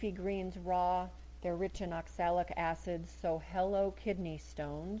dark leafy greens raw. They're rich in oxalic acids, so hello kidney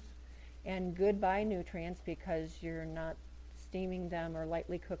stones, and goodbye nutrients because you're not steaming them or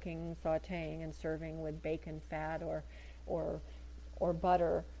lightly cooking, sautéing, and serving with bacon fat or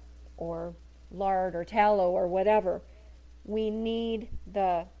butter or lard or tallow or whatever. We need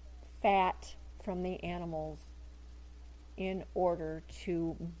the fat from the animals in order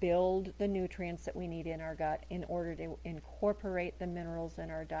to build the nutrients that we need in our gut, in order to incorporate the minerals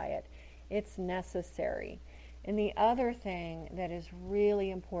in our diet. It's necessary. And the other thing that is really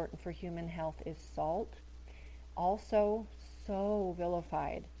important for human health is salt. Also so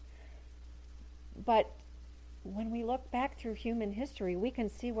vilified. But when we look back through human history, we can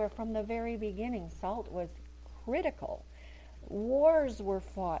see where from the very beginning salt was critical. Wars were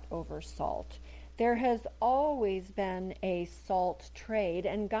fought over salt. There has always been a salt trade,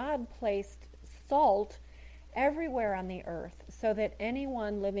 and God placed salt everywhere on the earth so that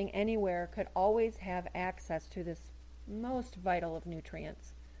anyone living anywhere could always have access to this most vital of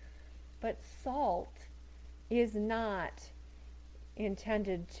nutrients. But salt is not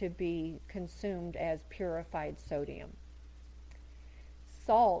intended to be consumed as purified sodium.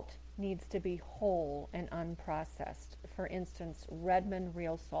 Salt needs to be whole and unprocessed. For instance, Redmond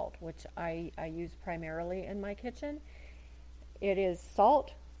real salt, which I use primarily in my kitchen. It is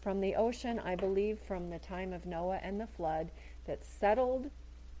salt from the ocean, I believe from the time of Noah and the flood, that settled,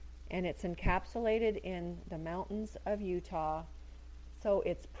 and it's encapsulated in the mountains of Utah. So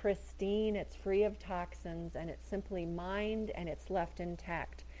it's pristine, it's free of toxins, and it's simply mined and it's left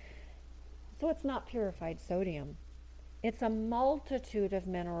intact. So it's not purified sodium. It's a multitude of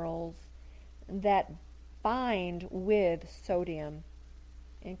minerals that bind with sodium,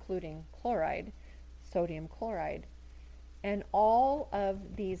 including chloride, sodium chloride. And all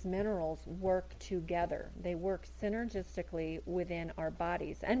of these minerals work together. They work synergistically within our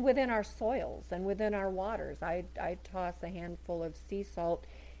bodies and within our soils and within our waters. I toss a handful of sea salt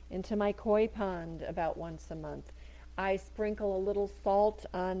into my koi pond about once a month. I sprinkle a little salt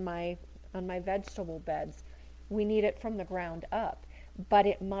on my vegetable beds. We need it from the ground up, but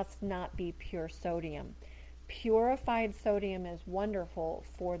it must not be pure sodium. Purified sodium is wonderful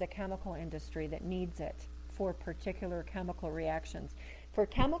for the chemical industry that needs it for particular chemical reactions. For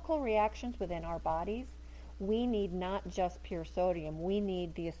chemical reactions within our bodies, we need not just pure sodium, we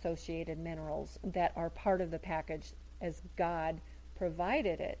need the associated minerals that are part of the package as God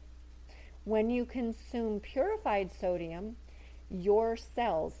provided it. When you consume purified sodium, your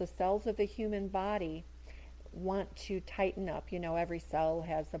cells, the cells of the human body, want to tighten up. You know, every cell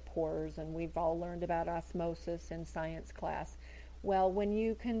has the pores, and we've all learned about osmosis in science class. Well, when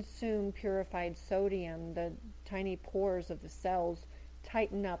you consume purified sodium, the tiny pores of the cells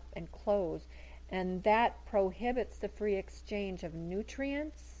tighten up and close, and that prohibits the free exchange of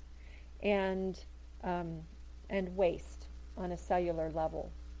nutrients and waste on a cellular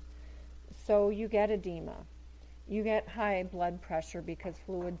level. So you get edema. You get high blood pressure because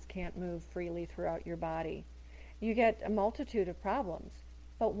fluids can't move freely throughout your body. You get a multitude of problems.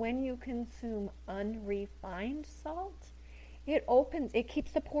 But when you consume unrefined salt, it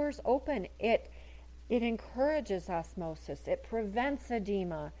keeps the pores open. It encourages osmosis. It prevents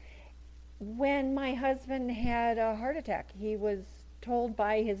edema. When my husband had a heart attack, he was told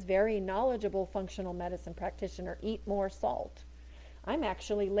by his very knowledgeable functional medicine practitioner, eat more salt. I'm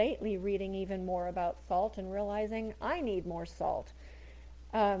actually lately reading even more about salt and realizing I need more salt.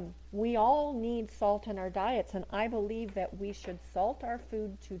 We all need salt in our diets, and I believe that we should salt our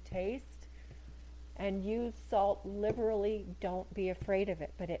food to taste and use salt liberally. Don't be afraid of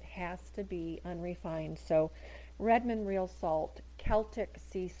it, but it has to be unrefined. So Redmond real salt, Celtic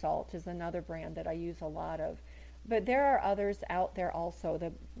sea salt is another brand that I use a lot of. But there are others out there also.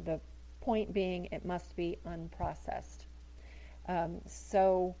 The point being, it must be unprocessed.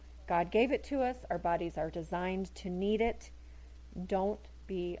 So God gave it to us. Our bodies are designed to need it. Don't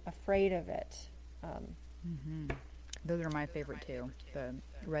be afraid of it. Those are my favorite too. The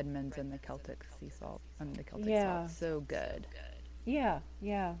Redmonds and the Celtic sea salt and the Celtic Yeah, salt. So good. yeah,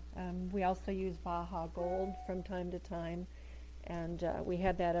 yeah. We also use Baja Gold from time to time, and we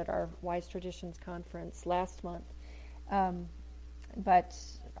had that at our Wise Traditions conference last month. But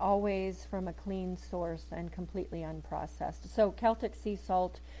always from a clean source and completely unprocessed. So Celtic sea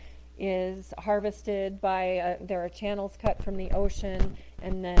salt is harvested by, there are channels cut from the ocean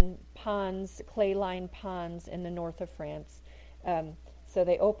and then ponds, clay-lined ponds in the north of France. So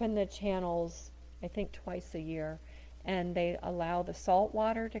they open the channels, I think, twice a year, and they allow the salt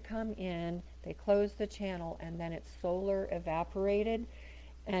water to come in, they close the channel, and then it's solar evaporated.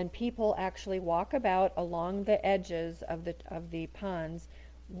 And people actually walk about along the edges of the ponds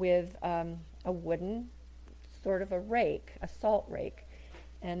with a wooden sort of a rake, a salt rake,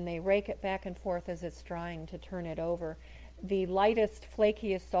 and they rake it back and forth as it's drying to turn it over. The lightest,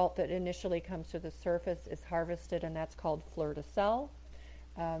 flakiest salt that initially comes to the surface is harvested, and that's called fleur de sel.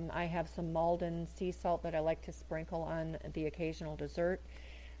 I have some Malden sea salt that I like to sprinkle on the occasional dessert.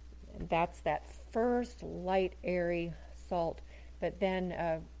 That's that first light, airy salt. But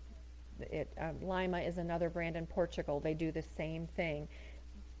then Lima is another brand in Portugal. They do the same thing.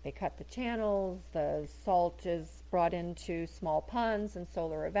 They cut the channels, the salt is brought into small ponds and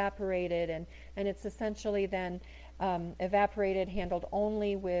solar evaporated, and it's essentially then evaporated, handled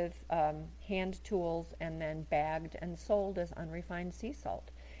only with hand tools, and then bagged and sold as unrefined sea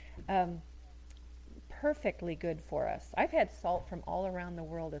salt. Perfectly good for us. I've had salt from all around the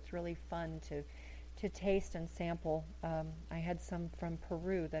world. It's really fun to taste and sample. I had some from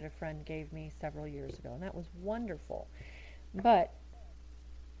Peru that a friend gave me several years ago, and that was wonderful. But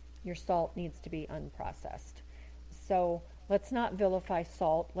your salt needs to be unprocessed. So let's not vilify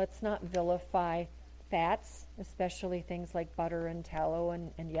salt. Let's not vilify fats, especially things like butter and tallow.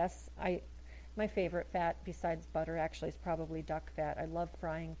 And yes, my favorite fat besides butter actually is probably duck fat. I love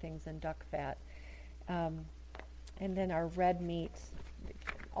frying things in duck fat. And then our red meats.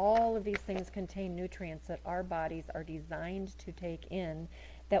 All of these things contain nutrients that our bodies are designed to take in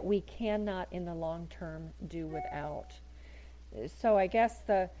that we cannot in the long term do without. So I guess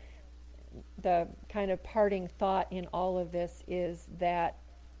the kind of parting thought in all of this is that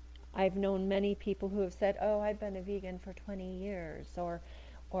I've known many people who have said, "Oh, I've been a vegan for 20 years," or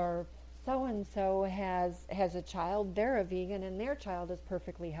so and so has a child, they're a vegan and their child is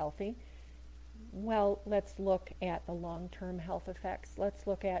perfectly healthy. Well, let's look at the long-term health effects. Let's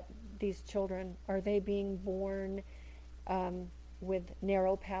look at these children. Are they being born with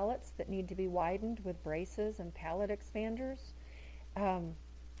narrow palates that need to be widened with braces and palate expanders?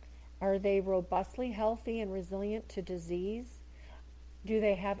 Are they robustly healthy and resilient to disease? Do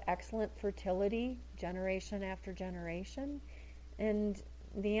they have excellent fertility generation after generation? And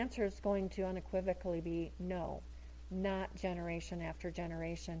the answer is going to unequivocally be no, not generation after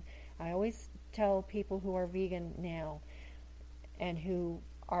generation. I always tell people who are vegan now and who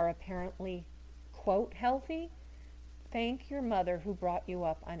are apparently, quote, healthy, thank your mother who brought you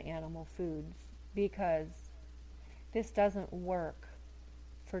up on animal foods, because this doesn't work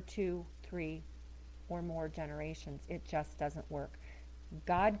for 2, 3, or more generations. It just doesn't work.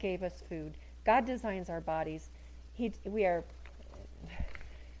 God gave us food. God designs our bodies.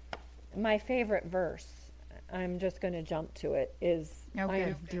 My favorite verse, I'm just going to jump to it, is...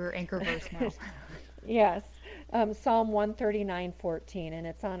 Okay, do your anchor verse now. Yes, Psalm 139:14, and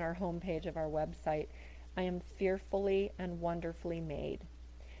it's on our homepage of our website. I am fearfully and wonderfully made.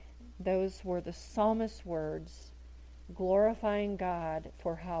 Those were the psalmist's words, glorifying God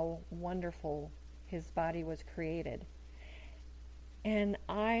for how wonderful his body was created. And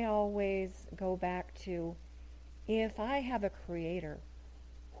I always go back to, if I have a creator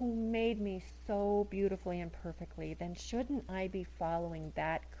who made me so beautifully and perfectly, then shouldn't I be following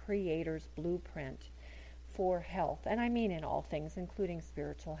that creator's blueprint for health? And I mean in all things, including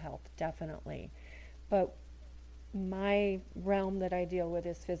spiritual health, definitely. But my realm that I deal with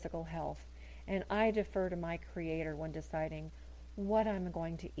is physical health. And I defer to my creator when deciding what I'm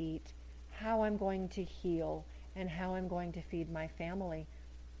going to eat, how I'm going to heal, and how I'm going to feed my family.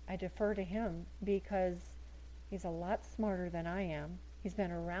 I defer to him because he's a lot smarter than I am. He's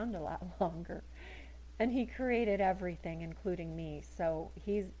been around a lot longer. And he created everything, including me. So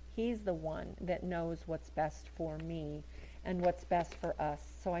he's the one that knows what's best for me and what's best for us.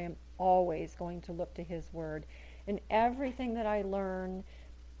 So I am always going to look to his word. And everything that I learn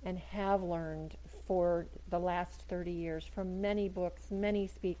and have learned for the last 30 years from many books, many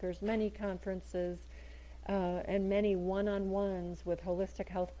speakers, many conferences, and many one-on-ones with holistic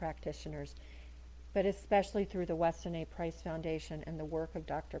health practitioners, but especially through the Weston A. Price Foundation and the work of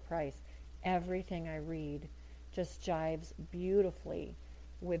Dr. Price. Everything I read just jives beautifully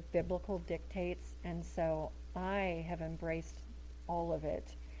with biblical dictates, and so I have embraced all of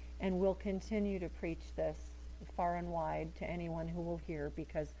it and will continue to preach this far and wide to anyone who will hear,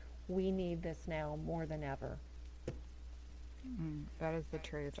 because we need this now more than ever. That is the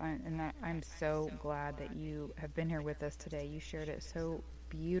truth. I'm so glad that you have been here with us today. You shared it so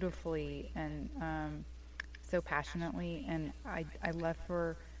beautifully and so passionately, and I love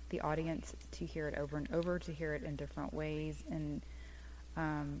for the audience to hear it over and over, to hear it in different ways. And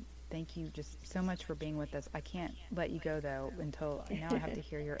thank you just so much for being with us. I can't let you go though until now I have to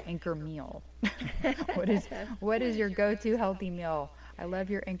hear your anchor meal. What is your go-to healthy meal? I love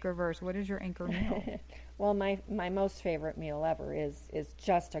your anchor verse. What is your anchor meal? Well, my most favorite meal ever is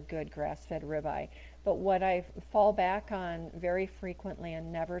just a good grass-fed ribeye. But what I fall back on very frequently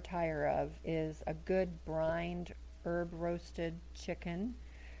and never tire of is a good brined herb roasted chicken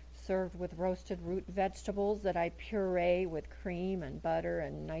served with roasted root vegetables that I puree with cream and butter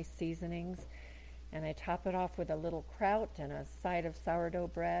and nice seasonings. And I top it off with a little kraut and a side of sourdough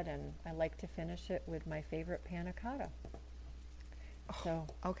bread, and I like to finish it with my favorite panna cotta. So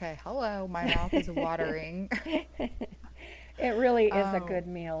okay, hello, my mouth is watering. it really is a good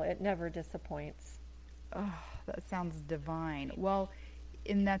meal. It never disappoints. Oh, that sounds divine. Well,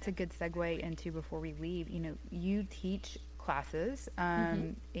 and that's a good segue into, before we leave, you teach classes,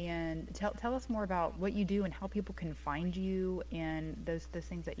 and tell us more about what you do and how people can find you and those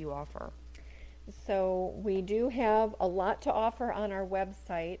things that you offer. So we do have a lot to offer on our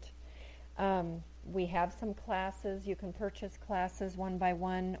website. We have some classes. You can purchase classes one by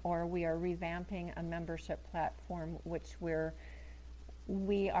one, or we are revamping a membership platform, which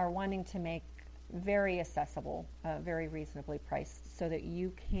we are wanting to make very accessible, very reasonably priced, so that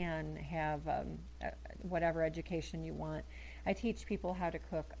you can have whatever education you want. I teach people how to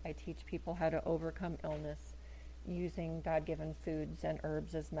cook. I teach people how to overcome illness using God-given foods and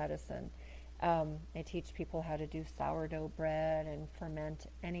herbs as medicine. I teach people how to do sourdough bread and ferment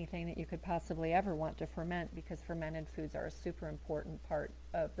anything that you could possibly ever want to ferment, because fermented foods are a super important part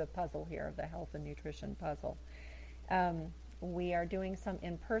of the puzzle here, of the health and nutrition puzzle. We are doing some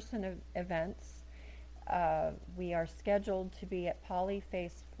in-person events. We are scheduled to be at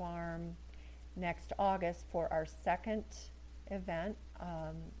Polyface Farm next August for our second event.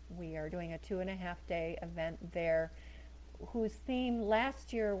 We are doing a 2.5-day event there, whose theme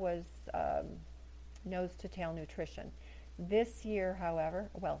last year was nose to tail nutrition. This year,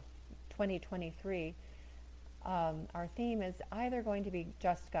 however, 2023, our theme is either going to be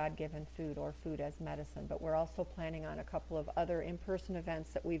just God-given food or food as medicine, but we're also planning on a couple of other in-person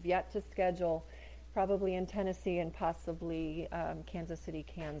events that we've yet to schedule, probably in Tennessee and possibly Kansas City,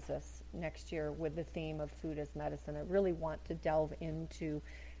 Kansas next year, with the theme of food as medicine. I really want to delve into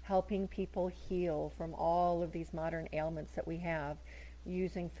helping people heal from all of these modern ailments that we have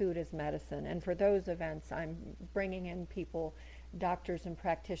using food as medicine. And for those events, I'm bringing in people, doctors and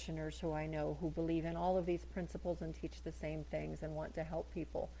practitioners who I know, who believe in all of these principles and teach the same things and want to help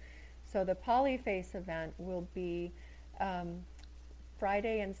people. So the Polyface event will be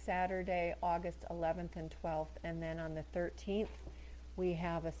Friday and Saturday, August 11th and 12th, and then on the 13th we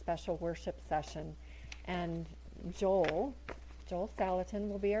have a special worship session, and Joel Salatin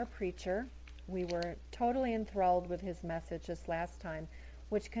will be our preacher. We were totally enthralled with his message this last time,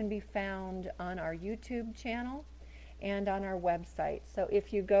 which can be found on our YouTube channel and on our website. So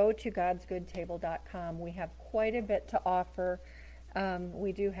if you go to godsgoodtable.com, we have quite a bit to offer.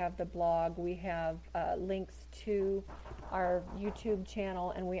 We do have the blog. We have links to our YouTube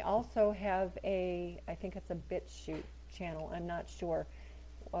channel, and we also have I think it's a BitChute channel. I'm not sure.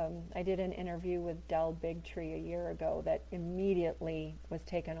 I did an interview with Del Bigtree a year ago that immediately was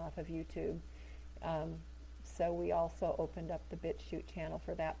taken off of YouTube. So we also opened up the BitChute channel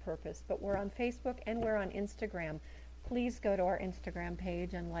for that purpose. But we're on Facebook and we're on Instagram. Please go to our Instagram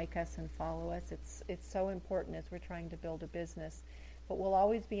page and like us and follow us. It's so important as we're trying to build a business. But we'll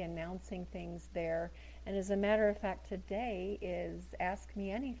always be announcing things there. And as a matter of fact, today is Ask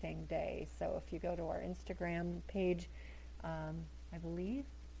Me Anything Day. So if you go to our Instagram page, I believe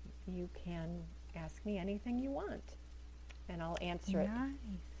you can ask me anything you want, and I'll answer it. Nice.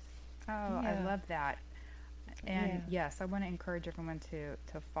 Oh, yeah. I love that. And yes, I want to encourage everyone to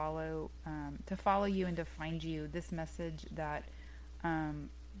follow you and to find you. This message that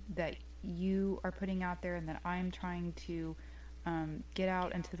that you are putting out there, and that I'm trying to get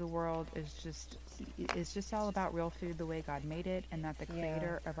out into the world is just all about real food the way God made it, and that the Yeah.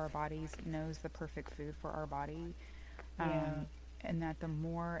 creator of our bodies knows the perfect food for our body. Yeah. And that the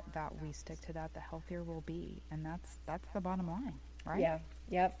more that we stick to that, the healthier we'll be. And that's the bottom line, right? Yeah.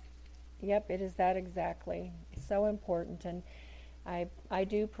 Yep. Yep. It is that exactly. So important. And I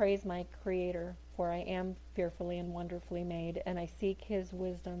do praise my Creator, for I am fearfully and wonderfully made, and I seek His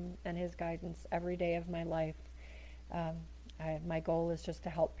wisdom and His guidance every day of my life. Um, my goal is just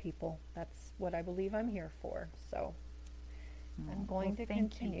to help people. That's what I believe I'm here for. So I'm Well, going to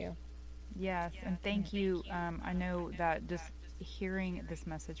thank you. continue. Yes, and thank you. I know that just hearing this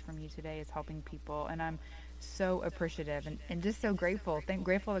message from you today is helping people, and I'm so appreciative and just so grateful.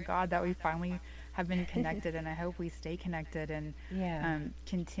 Grateful to God that we finally have been connected, and I hope we stay connected and Yeah.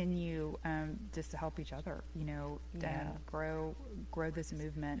 continue just to help each other. Yeah. Grow this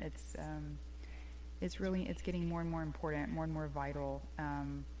movement. It's getting more and more important, more and more vital.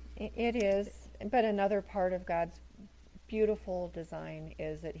 It is. But another part of God's beautiful design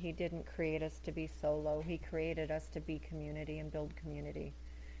is that He didn't create us to be solo. He created us to be community and build community.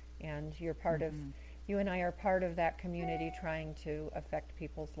 And you and I are part of that community, trying to affect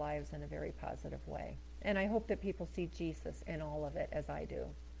people's lives in a very positive way. And I hope that people see Jesus in all of it, as I do.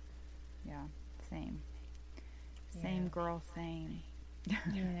 Yeah, same, Yeah. same girl, same.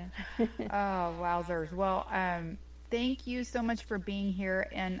 Yeah. Oh, wowzers. Well, thank you so much for being here,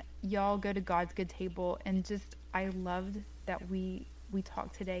 and y'all go to God's Good Table. And just, I loved that we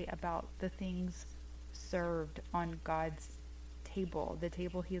talked today about the things served on God's table, the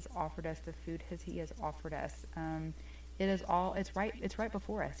table He has offered us, the food He has offered us. It is all, it's right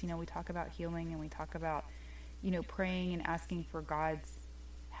before us. We talk about healing, and we talk about, praying and asking for God's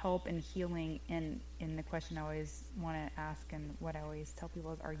help and healing. In the question I always want to ask, and what I always tell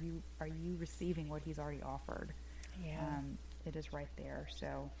people is, are you receiving what He's already offered? Yeah. It is right there.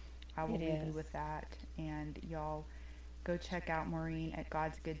 So I will It leave you is. with that, and y'all go check out Maureen at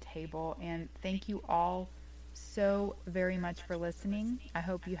God's Good Table. And thank you all so very much for listening. I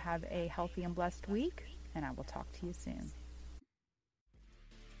hope you have a healthy and blessed week, and I will talk to you soon.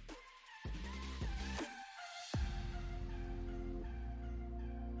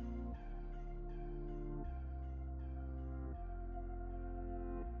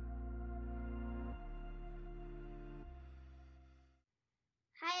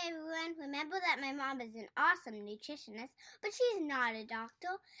 Hi everyone, remember that my mom is an awesome nutritionist, but she's not a doctor.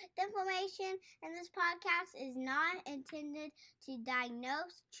 The information in this podcast is not intended to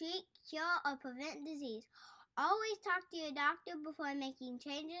diagnose, treat, cure, or prevent disease. Always talk to your doctor before making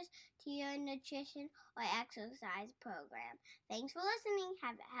changes to your nutrition or exercise program. Thanks for listening.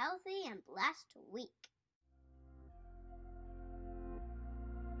 Have a healthy and blessed week.